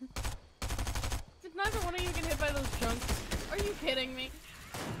 Did neither one of you get hit by those chunks? Are you kidding me?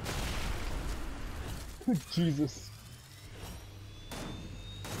 Jesus.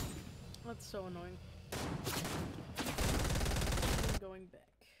 That's so annoying. I'm going back.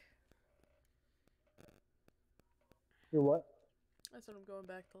 You're what? I said I'm going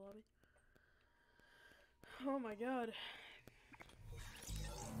back to the lobby. Oh my god.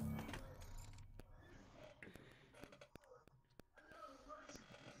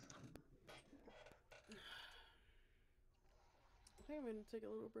 I think I'm gonna take a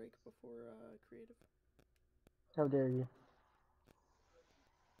little break before creative. How dare you?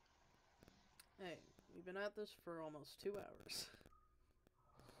 Hey, we've been at this for almost 2 hours.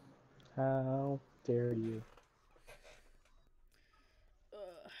 How dare you?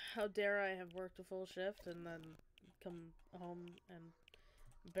 How dare I have worked a full shift and then come home and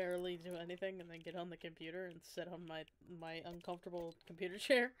barely do anything and then get on the computer and sit on my uncomfortable computer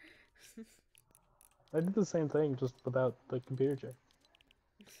chair? I did the same thing, just without the computer chair.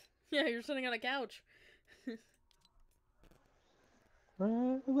 Yeah, you're sitting on a couch.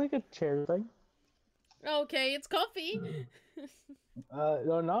 Like a chair thing. Okay, it's comfy.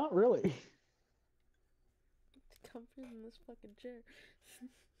 No, not really. It's comfier than this fucking chair.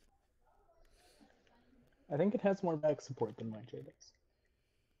 I think it has more back support than my chair does.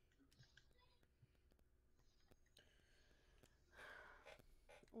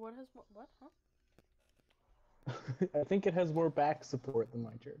 What has more? What? Huh? I think it has more back support than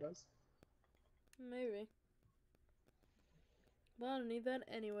my chair does. Maybe. Well, I don't need that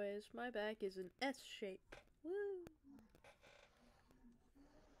anyways. My back is an S shape. Woo!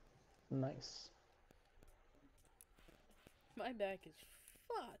 Nice. My back is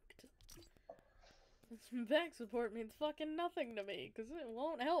fucked. This back support means fucking nothing to me, because it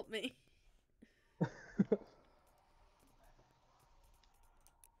won't help me.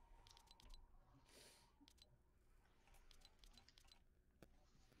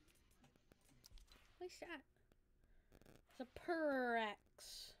 What's that? It's a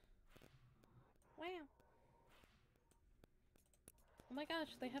Purax. Wow. Oh my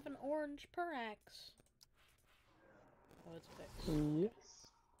gosh, they have an orange Purax. Oh, it's fixed. Yes.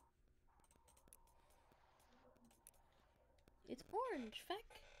 It's orange, Feck.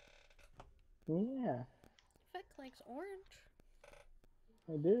 Yeah, Feck likes orange.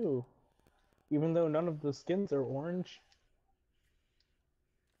 I do. Even though none of the skins are orange.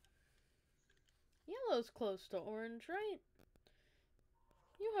 Yellow's close to orange, right?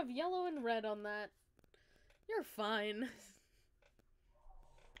 You have yellow and red on that. You're fine.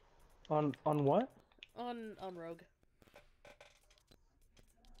 On what? On Rogue.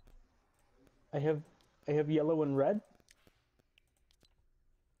 I have yellow and red.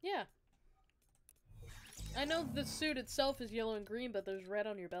 Yeah. I know the suit itself is yellow and green, but there's red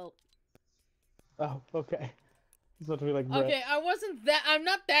on your belt. Oh, okay. It's supposed to be like Brit. Okay, I'm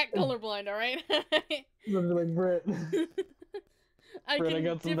not that colorblind, alright? It's supposed to be like Brit. I Brit, can I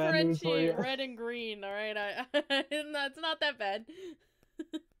got some bad news for differentiate you. red and green, alright? It's not that bad.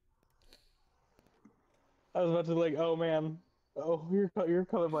 I was about to be like, oh man, oh your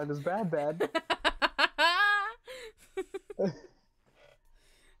colorblind is bad.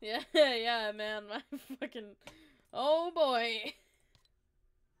 Yeah, man, my fucking... Oh boy.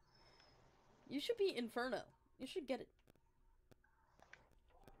 You should be Inferno. You should get it.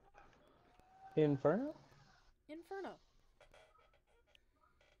 Inferno? Inferno.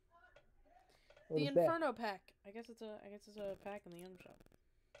 What The is that? Inferno pack. I guess it's a pack in the item shop.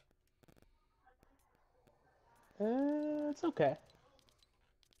 It's okay.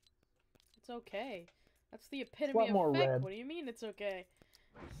 It's okay. That's the It's a epitome lot of more feck. red. What do you mean it's okay?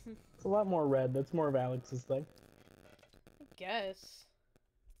 It's a lot more red. That's more of Alex's thing. I guess.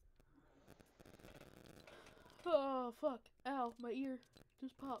 Oh, fuck. Ow, my ear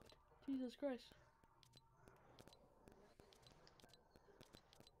just popped. Jesus Christ.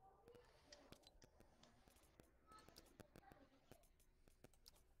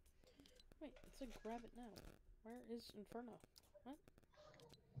 Wait, it said grab it now. Where is Inferno? What?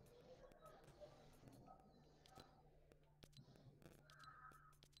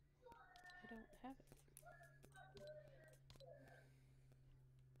 I don't have it.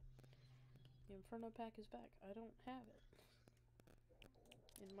 The Inferno pack is back. I don't have it.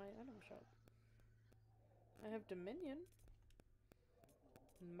 In my item shop. I have Dominion.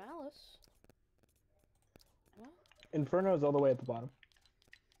 Malice. What? Inferno is all the way at the bottom.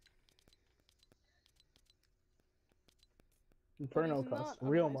 Inferno costs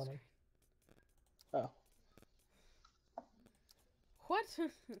real money. Oh. What?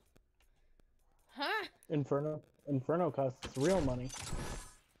 Huh? Inferno costs real money.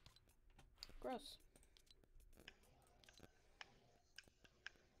 Gross.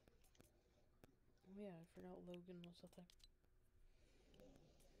 Oh yeah, I forgot Logan was a thing.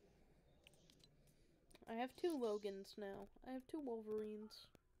 I have 2 Logans now. I have 2 Wolverines.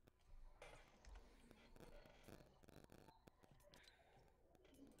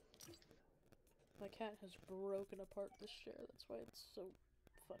 My cat has broken apart this chair. That's why it's so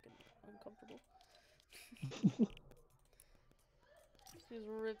fucking uncomfortable. She's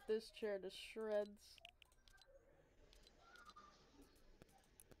ripped this chair to shreds.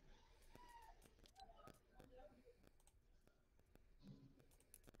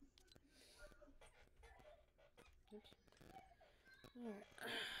 Oops. Alright.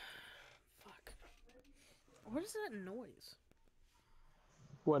 Fuck. What is that noise?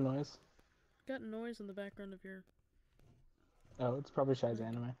 What noise? Got noise in the background of your... Oh, it's probably Shy's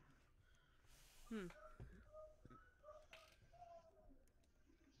anime.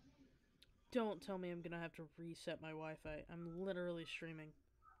 Don't tell me I'm gonna have to reset my Wi-Fi. I'm literally streaming.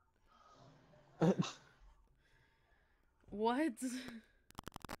 What?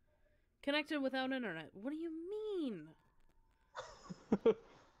 Connected without internet. What do you mean?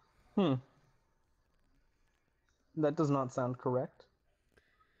 That does not sound correct.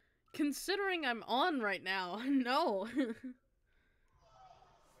 Considering I'm on right now, no. What do you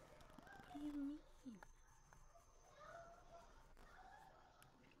mean?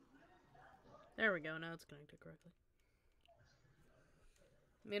 There we go, now it's connected correctly.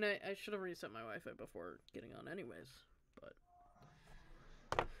 I mean, I should have reset my Wi-Fi before getting on anyways,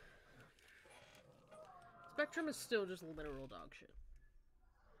 but... Spectrum is still just literal dog shit.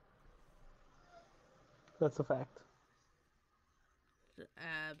 That's a fact. Just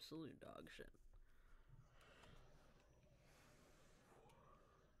absolute dog shit.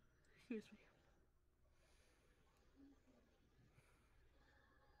 Excuse me.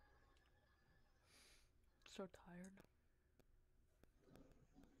 So tired.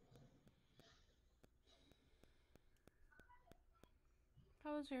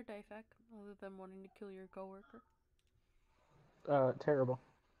 How was your day, Feck? Other than wanting to kill your coworker? Terrible.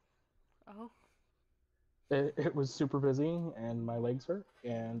 Oh. It was super busy, and my legs hurt,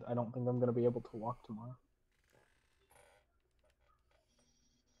 and I don't think I'm gonna be able to walk tomorrow.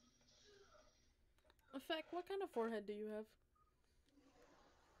 Feck, what kind of forehead do you have?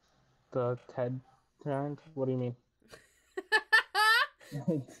 The Ted kind? What do you mean?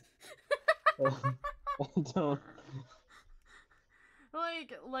 I don't.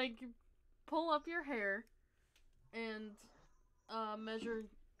 Like, pull up your hair and measure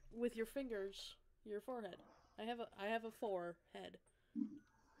with your fingers your forehead. I have a forehead.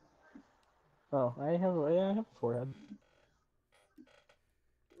 Oh, I have a forehead.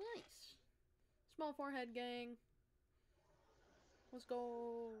 Nice. Small forehead gang. Let's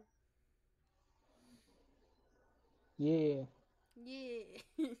go. Yeah. Yeah.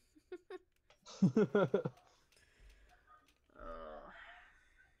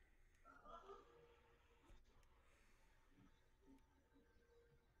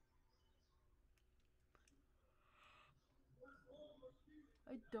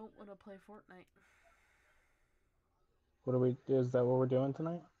 I don't want to play Fortnite. What do we do? Is that what we're doing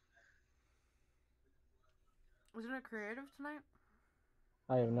tonight? Isn't it creative tonight?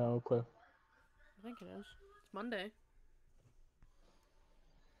 I have no clue. I think it is. It's Monday.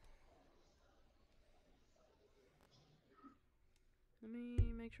 Let me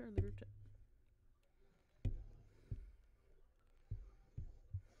make sure in the group chat.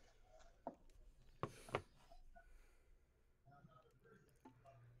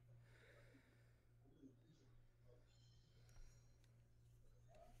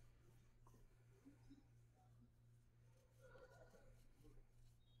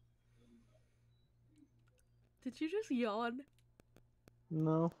 Did you just yawn?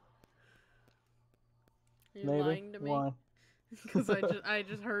 No. Are you Maybe. lying to me? Why? Because I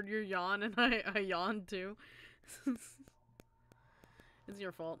just heard your yawn and I yawned too. It's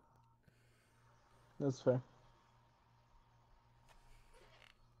your fault. That's fair.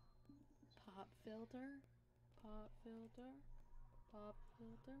 Pop filter. Pop filter. Pop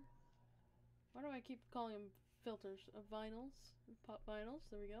filter. Why do I keep calling them filters? Vinyls. Pop vinyls.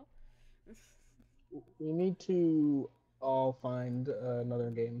 There we go. We need to all find another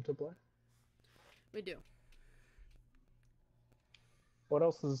game to play. We do. What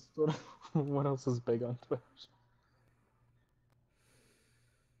else is what else is big on Twitch?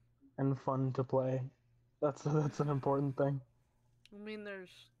 And fun to play. That's an important thing. I mean,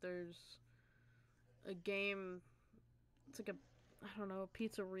 there's a game. It's like I don't know, a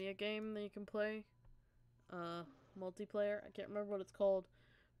pizzeria game that you can play. Multiplayer. I can't remember what it's called,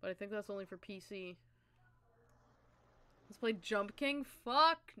 but I think that's only for PC. Let's play Jump King.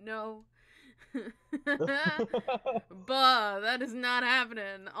 Fuck no. Buh, that is not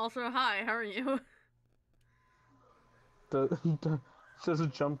happening. Also, hi, how are you? Does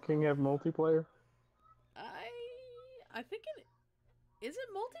Jump King have multiplayer? I think it is it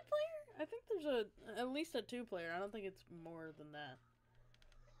multiplayer? I think there's at least a 2-player. I don't think it's more than that.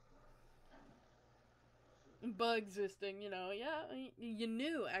 Bug existing, you know. Yeah, you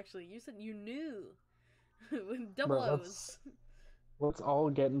knew actually. You said you knew. With double Bro, O's. Let's all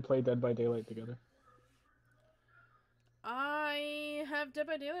get and play Dead by Daylight together. I have Dead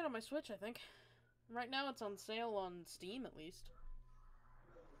by Daylight on my Switch, I think. Right now it's on sale on Steam, at least.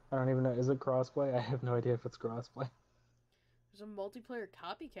 I don't even know. Is it crossplay? I have no idea if it's crossplay. There's a multiplayer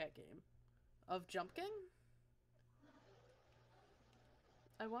copycat game of Jump King?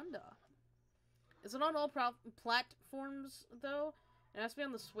 I wonder. Is it on all platforms, though? It has to be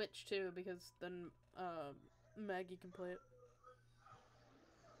on the Switch, too, because then Maggie can play it.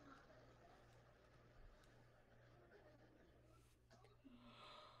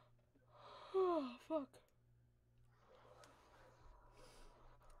 Oh, fuck.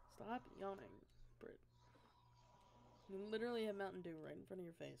 Stop yawning, Britt. You literally have Mountain Dew right in front of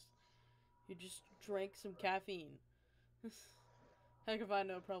your face. You just drank some caffeine. Heck if I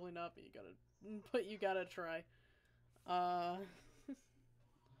know, probably not, but you gotta try.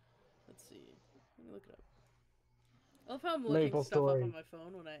 Let's see. Let me look it up. I love how I'm looking Maple stuff Story. up on my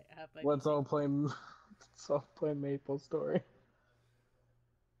phone when I have my Let's all play Maple Story.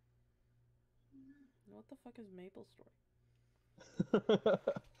 What the fuck is Maple Story?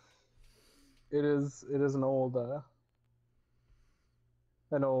 It is an old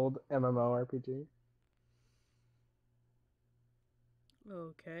MMORPG.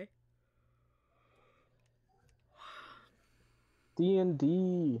 Okay.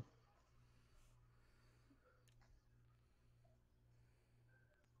 D&D.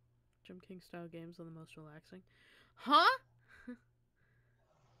 Jump King style games are the most relaxing. Huh?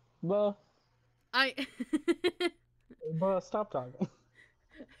 Buh, stop talking.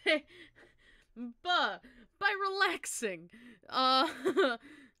 By relaxing. What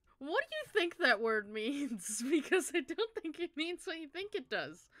do you think that word means? Because I don't think it means what you think it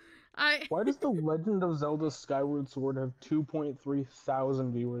does. Why does The Legend of Zelda Skyward Sword have 2.3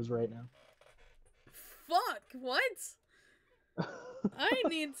 thousand viewers right now? Fuck, what? I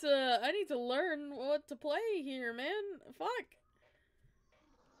need to learn what to play here, man. Fuck.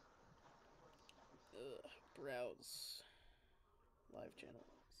 Ugh, browse. Live channels.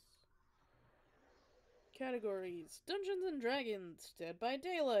 Categories: Dungeons and Dragons, Dead by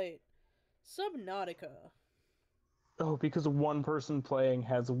Daylight, Subnautica. Oh, because one person playing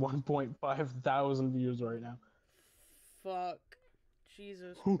has 1.5 thousand views right now. Fuck.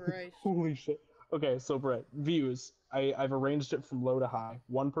 Jesus Christ. Holy shit. Okay, so Brett, views. I've arranged it from low to high.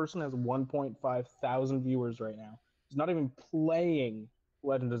 One person has 1.5 thousand viewers right now. He's not even playing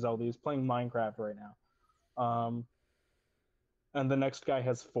Legend of Zelda. He's playing Minecraft right now. And the next guy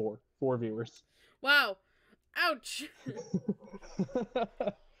has four viewers. Wow. Ouch.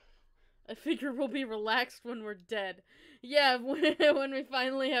 I figure we'll be relaxed when we're dead. Yeah, when we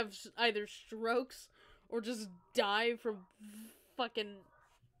finally have either strokes or just die from fucking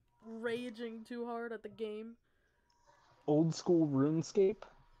raging too hard at the game. Old school RuneScape?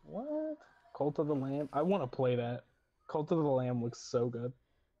 What? Cult of the Lamb? I want to play that. Cult of the Lamb looks so good.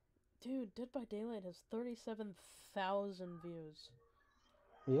 Dude, Dead by Daylight has 37,000 views.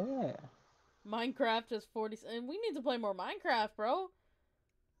 Yeah. Minecraft has 40. And we need to play more Minecraft, bro.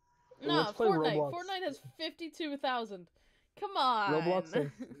 Let's Nah, play Fortnite. Roblox. Fortnite has 52,000. Come on.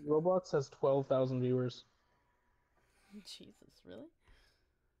 Roblox has 12,000 viewers. Jesus, really?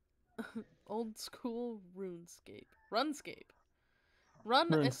 Old school RuneScape. Runscape.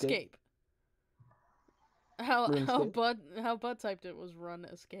 Run RuneScape. escape. How Bud typed it was run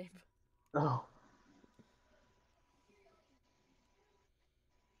escape. Oh.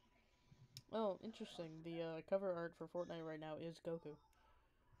 Oh, interesting. The cover art for Fortnite right now is Goku.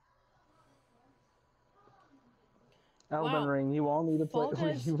 Elden Wow. Ring, you all need to play. Fall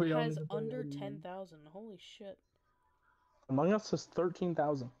Guys we all has need to play under Elden Ring. 10,000. Holy shit. Among Us has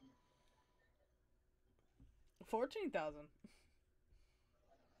 13,000. 14,000.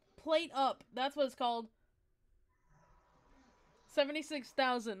 Plate Up. That's what it's called.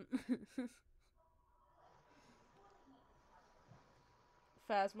 76,000.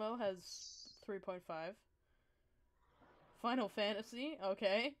 Phasmo has 3.5. Final Fantasy,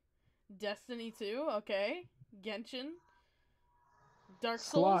 okay. Destiny 2, okay. Genshin. Dark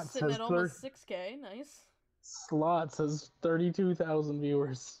Souls Slots sitting has at almost 6K, nice. Slots has 32,000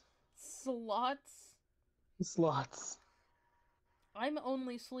 viewers. Slots. I'm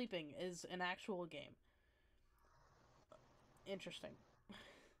Only Sleeping is an actual game. Interesting.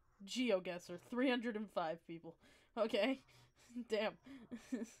 GeoGuessr, 305 people. Okay. Damn.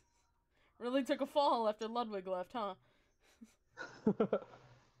 Really took a fall after Ludwig left, huh? Oh my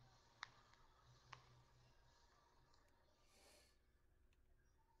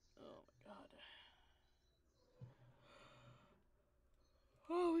god.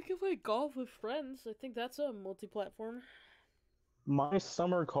 Oh, we can play golf with friends. I think that's a multi-platform. My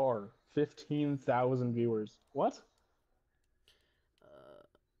Summer Car, 15,000 viewers. What?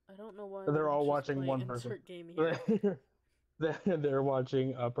 I don't know why They're all just watching play one person. insert game here. They're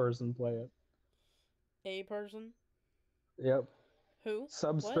watching a person play it. A person? Yep. Who?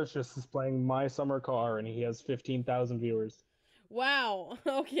 Subspicious is playing My Summer Car, and he has 15,000 viewers. Wow.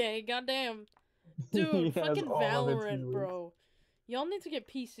 Okay, goddamn. He Dude, has fucking all of its Valorant, viewers. bro. Y'all need to get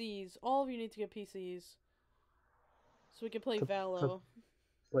PCs. All of you need to get PCs. So we can play Valo.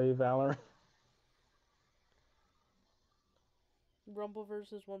 Play Valorant. Rumble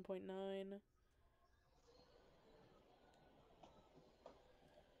versus 1.9.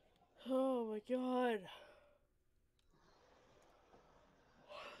 Oh my god.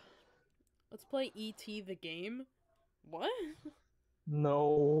 Let's play E.T. the game? What?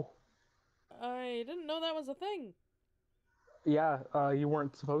 No. I didn't know that was a thing. Yeah, you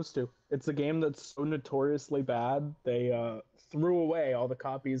weren't supposed to. It's a game that's so notoriously bad, they threw away all the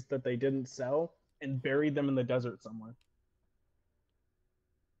copies that they didn't sell and buried them in the desert somewhere.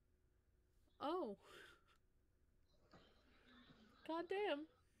 Oh. God damn.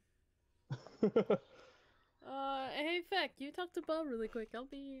 Hey Feck, you talk to Bob really quick. I'll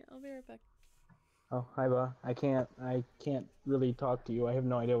be right back. Oh, hi, Ba. I can't really talk to you. I have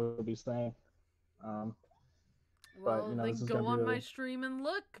no idea what he's saying. Well, but you know, then this is go gonna on be my stream and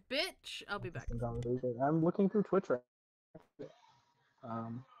look, bitch. I'll be back. I'm looking through Twitch right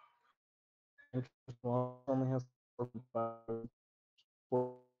now. Only has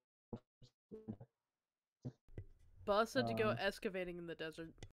Boss said to go excavating in the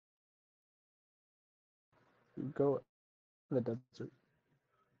desert. Go in the desert.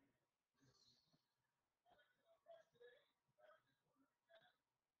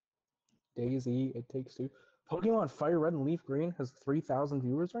 Daisy, It Takes Two. Pokemon Fire Red and Leaf Green has 3,000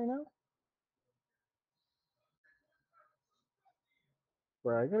 viewers right now?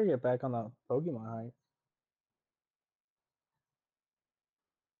 Bro, I gotta get back on the Pokemon hype.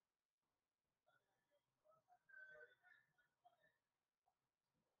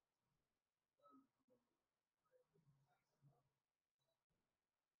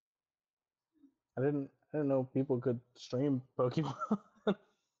 I didn't know people could stream Pokemon.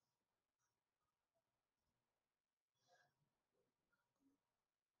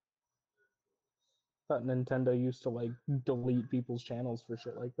 Thought Nintendo used to like delete people's channels for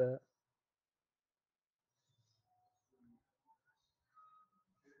shit like that.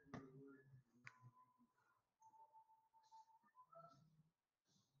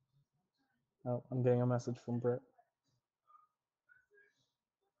 Oh, I'm getting a message from Britt.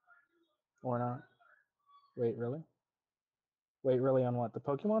 Or not. Wait, really? Wait, really on what? The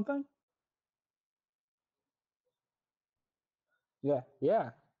Pokemon thing? Yeah, yeah.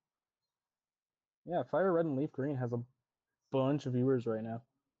 Yeah, Fire Red and Leaf Green has a bunch of viewers right now.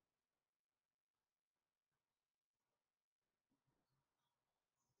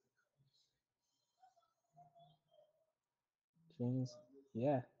 Jeez.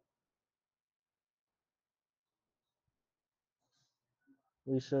 Yeah.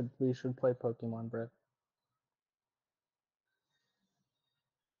 We should play Pokemon, Brett.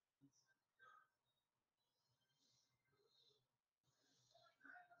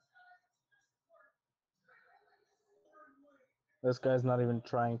 This guy's not even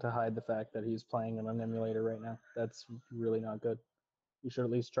trying to hide the fact that he's playing on an emulator right now. That's really not good. You should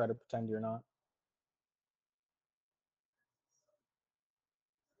at least try to pretend you're not.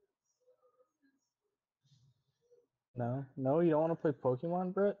 No? No, you don't want to play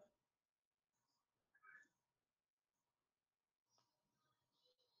Pokemon, Brett?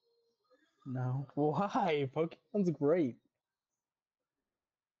 No. Why? Pokemon's great.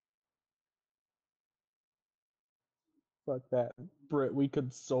 Fuck that. Britt, we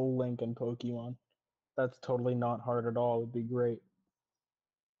could Soul Link in Pokemon. That's totally not hard at all. It'd be great.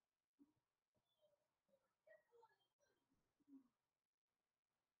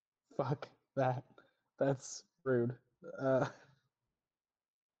 Fuck that. That's rude. Uh,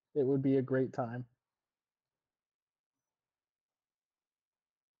 it would be a great time.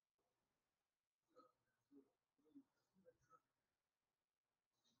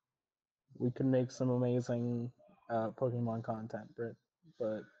 We could make some amazing Pokemon content, Britt,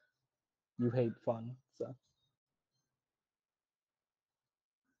 but you hate fun, so.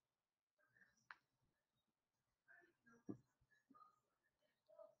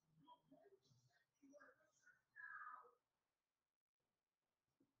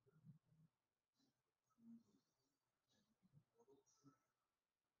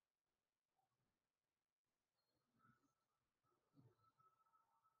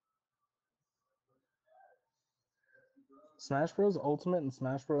 Smash Bros. Ultimate and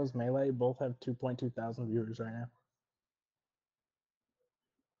Smash Bros. Melee both have 2.2 thousand viewers right now.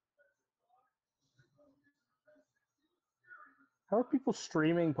 How are people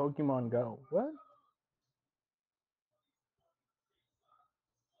streaming Pokemon Go? What?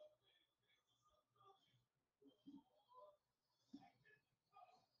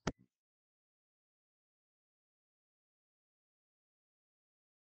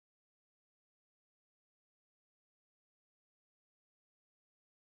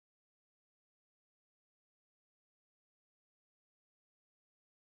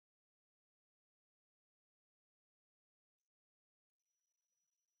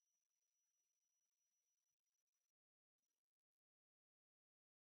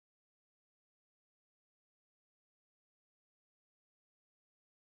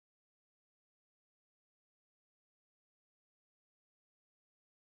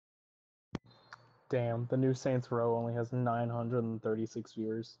 Damn, the new Saints Row only has 936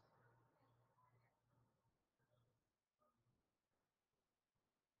 viewers.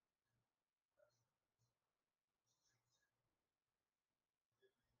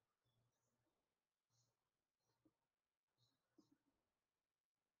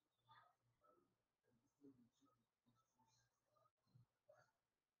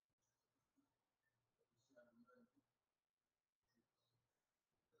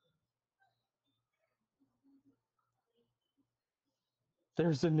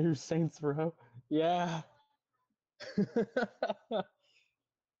 There's a new Saints Row. Yeah.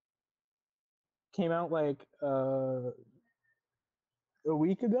 Came out like a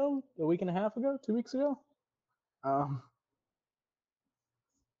week ago, a week and a half ago, 2 weeks ago. Um,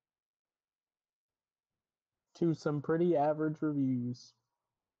 to some pretty average reviews.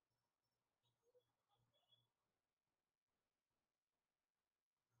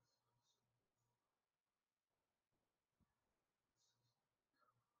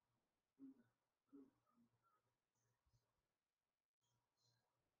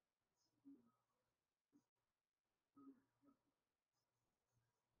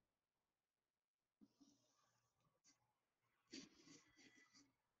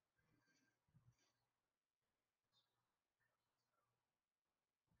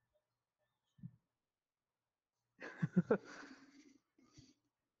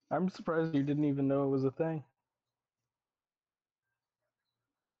 I'm surprised you didn't even know it was a thing.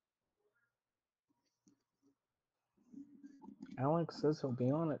 Alex says he'll be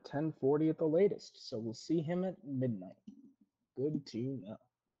on at 10:40 at the latest, so we'll see him at midnight. Good to know.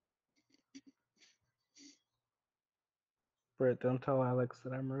 Britt, don't tell Alex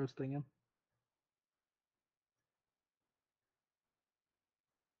that I'm roasting him.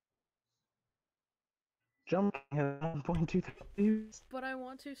 Jumping has 1.2 views. But I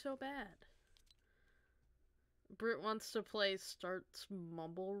want to so bad. Britt wants to play starts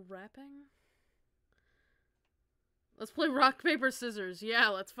mumble rapping. Let's play rock, paper, scissors. Yeah,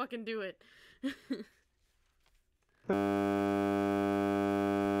 let's fucking do it.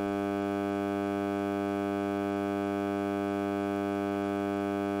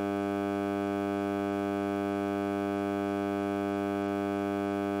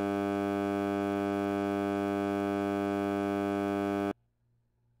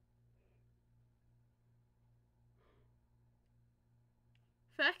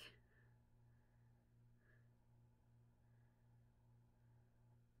 Feck?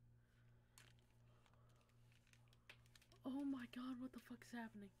 Oh my god, what the fuck is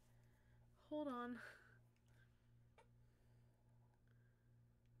happening? Hold on.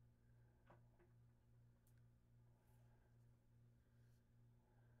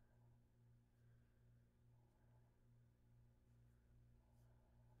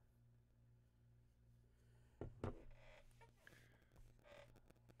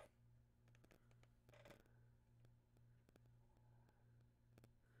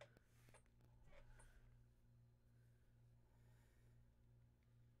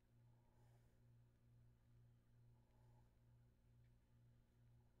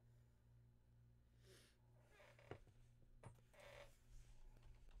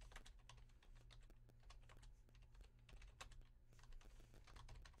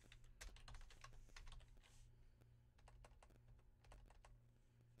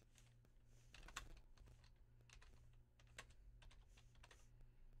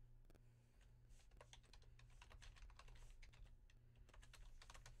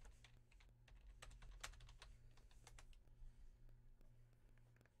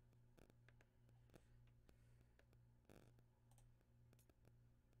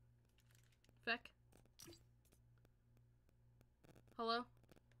 Feck? Hello?